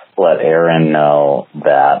and let Aaron know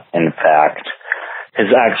that, in fact, his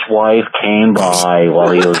ex-wife came by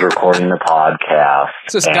while he was recording the podcast.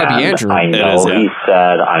 So it's gotta be Andrew. I know he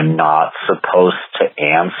said I'm not supposed to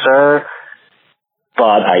answer,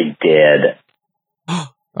 but I did.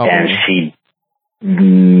 And she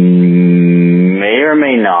may or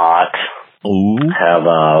may not have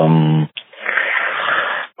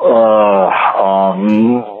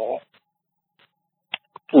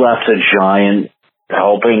left a giant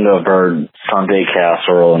helping of her Sunday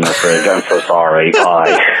casserole in the fridge. I'm so sorry.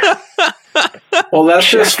 Bye. Well, that's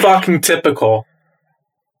just fucking typical.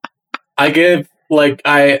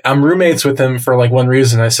 I'm roommates with him for like one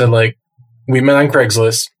reason. I said, like, we met on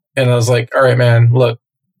Craigslist, and I was like, all right, man, look,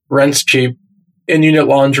 rent's cheap, in-unit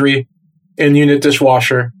laundry, in-unit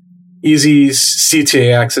dishwasher, easy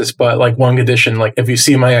CTA access, but like one condition, like if you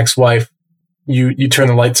see my ex-wife, you turn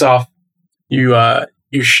the lights off, you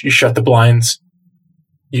shut the blinds,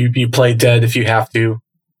 you play dead if you have to.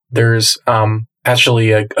 There's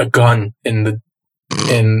actually a gun in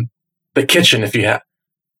the kitchen if you have.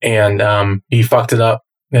 And he fucked it up.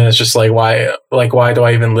 And it's just like, why do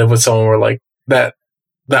I even live with someone where like that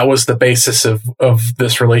was the basis of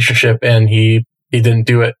this relationship, and he didn't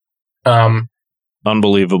do it.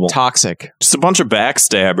 Unbelievable. Toxic. Just a bunch of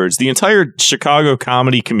backstabbers. The entire Chicago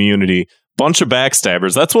comedy community, bunch of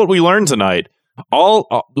backstabbers. That's what we learned tonight.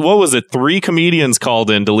 What was it? 3 comedians called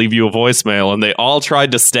in to leave you a voicemail, and they all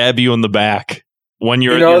tried to stab you in the back when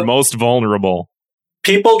you're at your most vulnerable.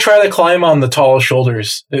 People try to climb on the tallest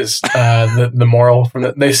shoulders is the moral from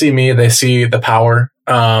that. They see me, they see the power.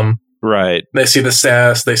 Right. They see the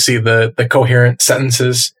status, they see the coherent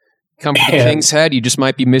sentences. Come from the king's head, you just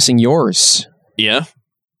might be missing yours. Yeah.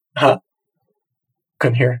 Huh.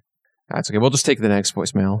 Couldn't hear. That's okay. We'll just take the next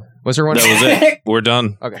voicemail. Was there one? That was it. We're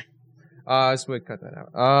done. Okay. So we cut that out.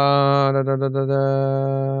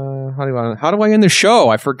 How do I end the show?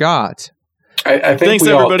 I forgot. I think thanks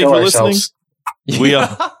everybody for listening. We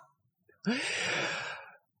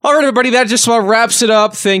All right, everybody, that just about wraps it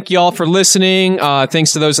up. Thank you all for listening.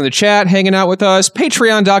 Thanks to those in the chat hanging out with us.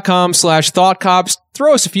 Patreon.com/ThoughtCops.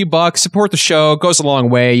 Throw us a few bucks. Support the show. It goes a long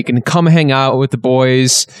way. You can come hang out with the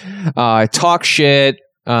boys, talk shit,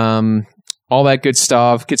 all that good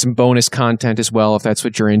stuff. Get some bonus content as well if that's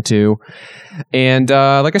what you're into. And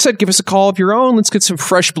like I said, give us a call of your own. Let's get some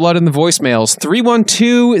fresh blood in the voicemails.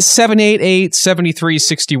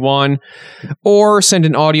 312-788-7361. Or send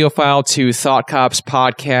an audio file to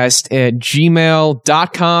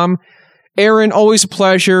thoughtcopspodcast@gmail.com. Aaron, always a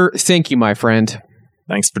pleasure. Thank you, my friend.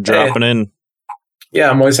 Thanks for dropping in. Yeah,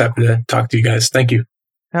 I'm always happy to talk to you guys. Thank you.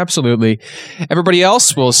 Absolutely. Everybody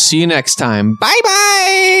else, we'll see you next time.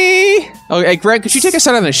 Bye-bye! Oh, hey, Greg, could you take us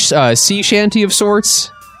out on a sea shanty of sorts?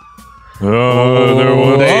 They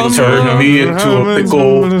turned me into a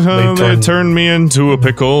pickle. They turned me into a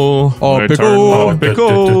pickle. A pickle. A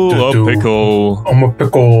pickle. A pickle. I'm a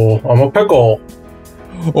pickle. I'm a pickle.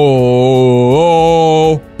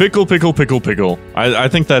 Oh. Pickle, pickle, pickle, pickle. I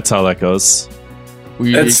think that's how that goes.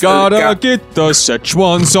 We gotta get the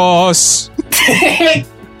Szechuan sauce.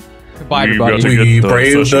 Bye, everybody. We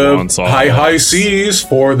brave the high seas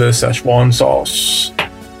for the Szechuan sauce.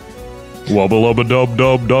 Wubba lubba dub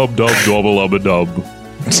dub dub dub wubba lubba dub.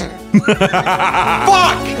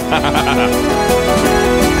 Fuck!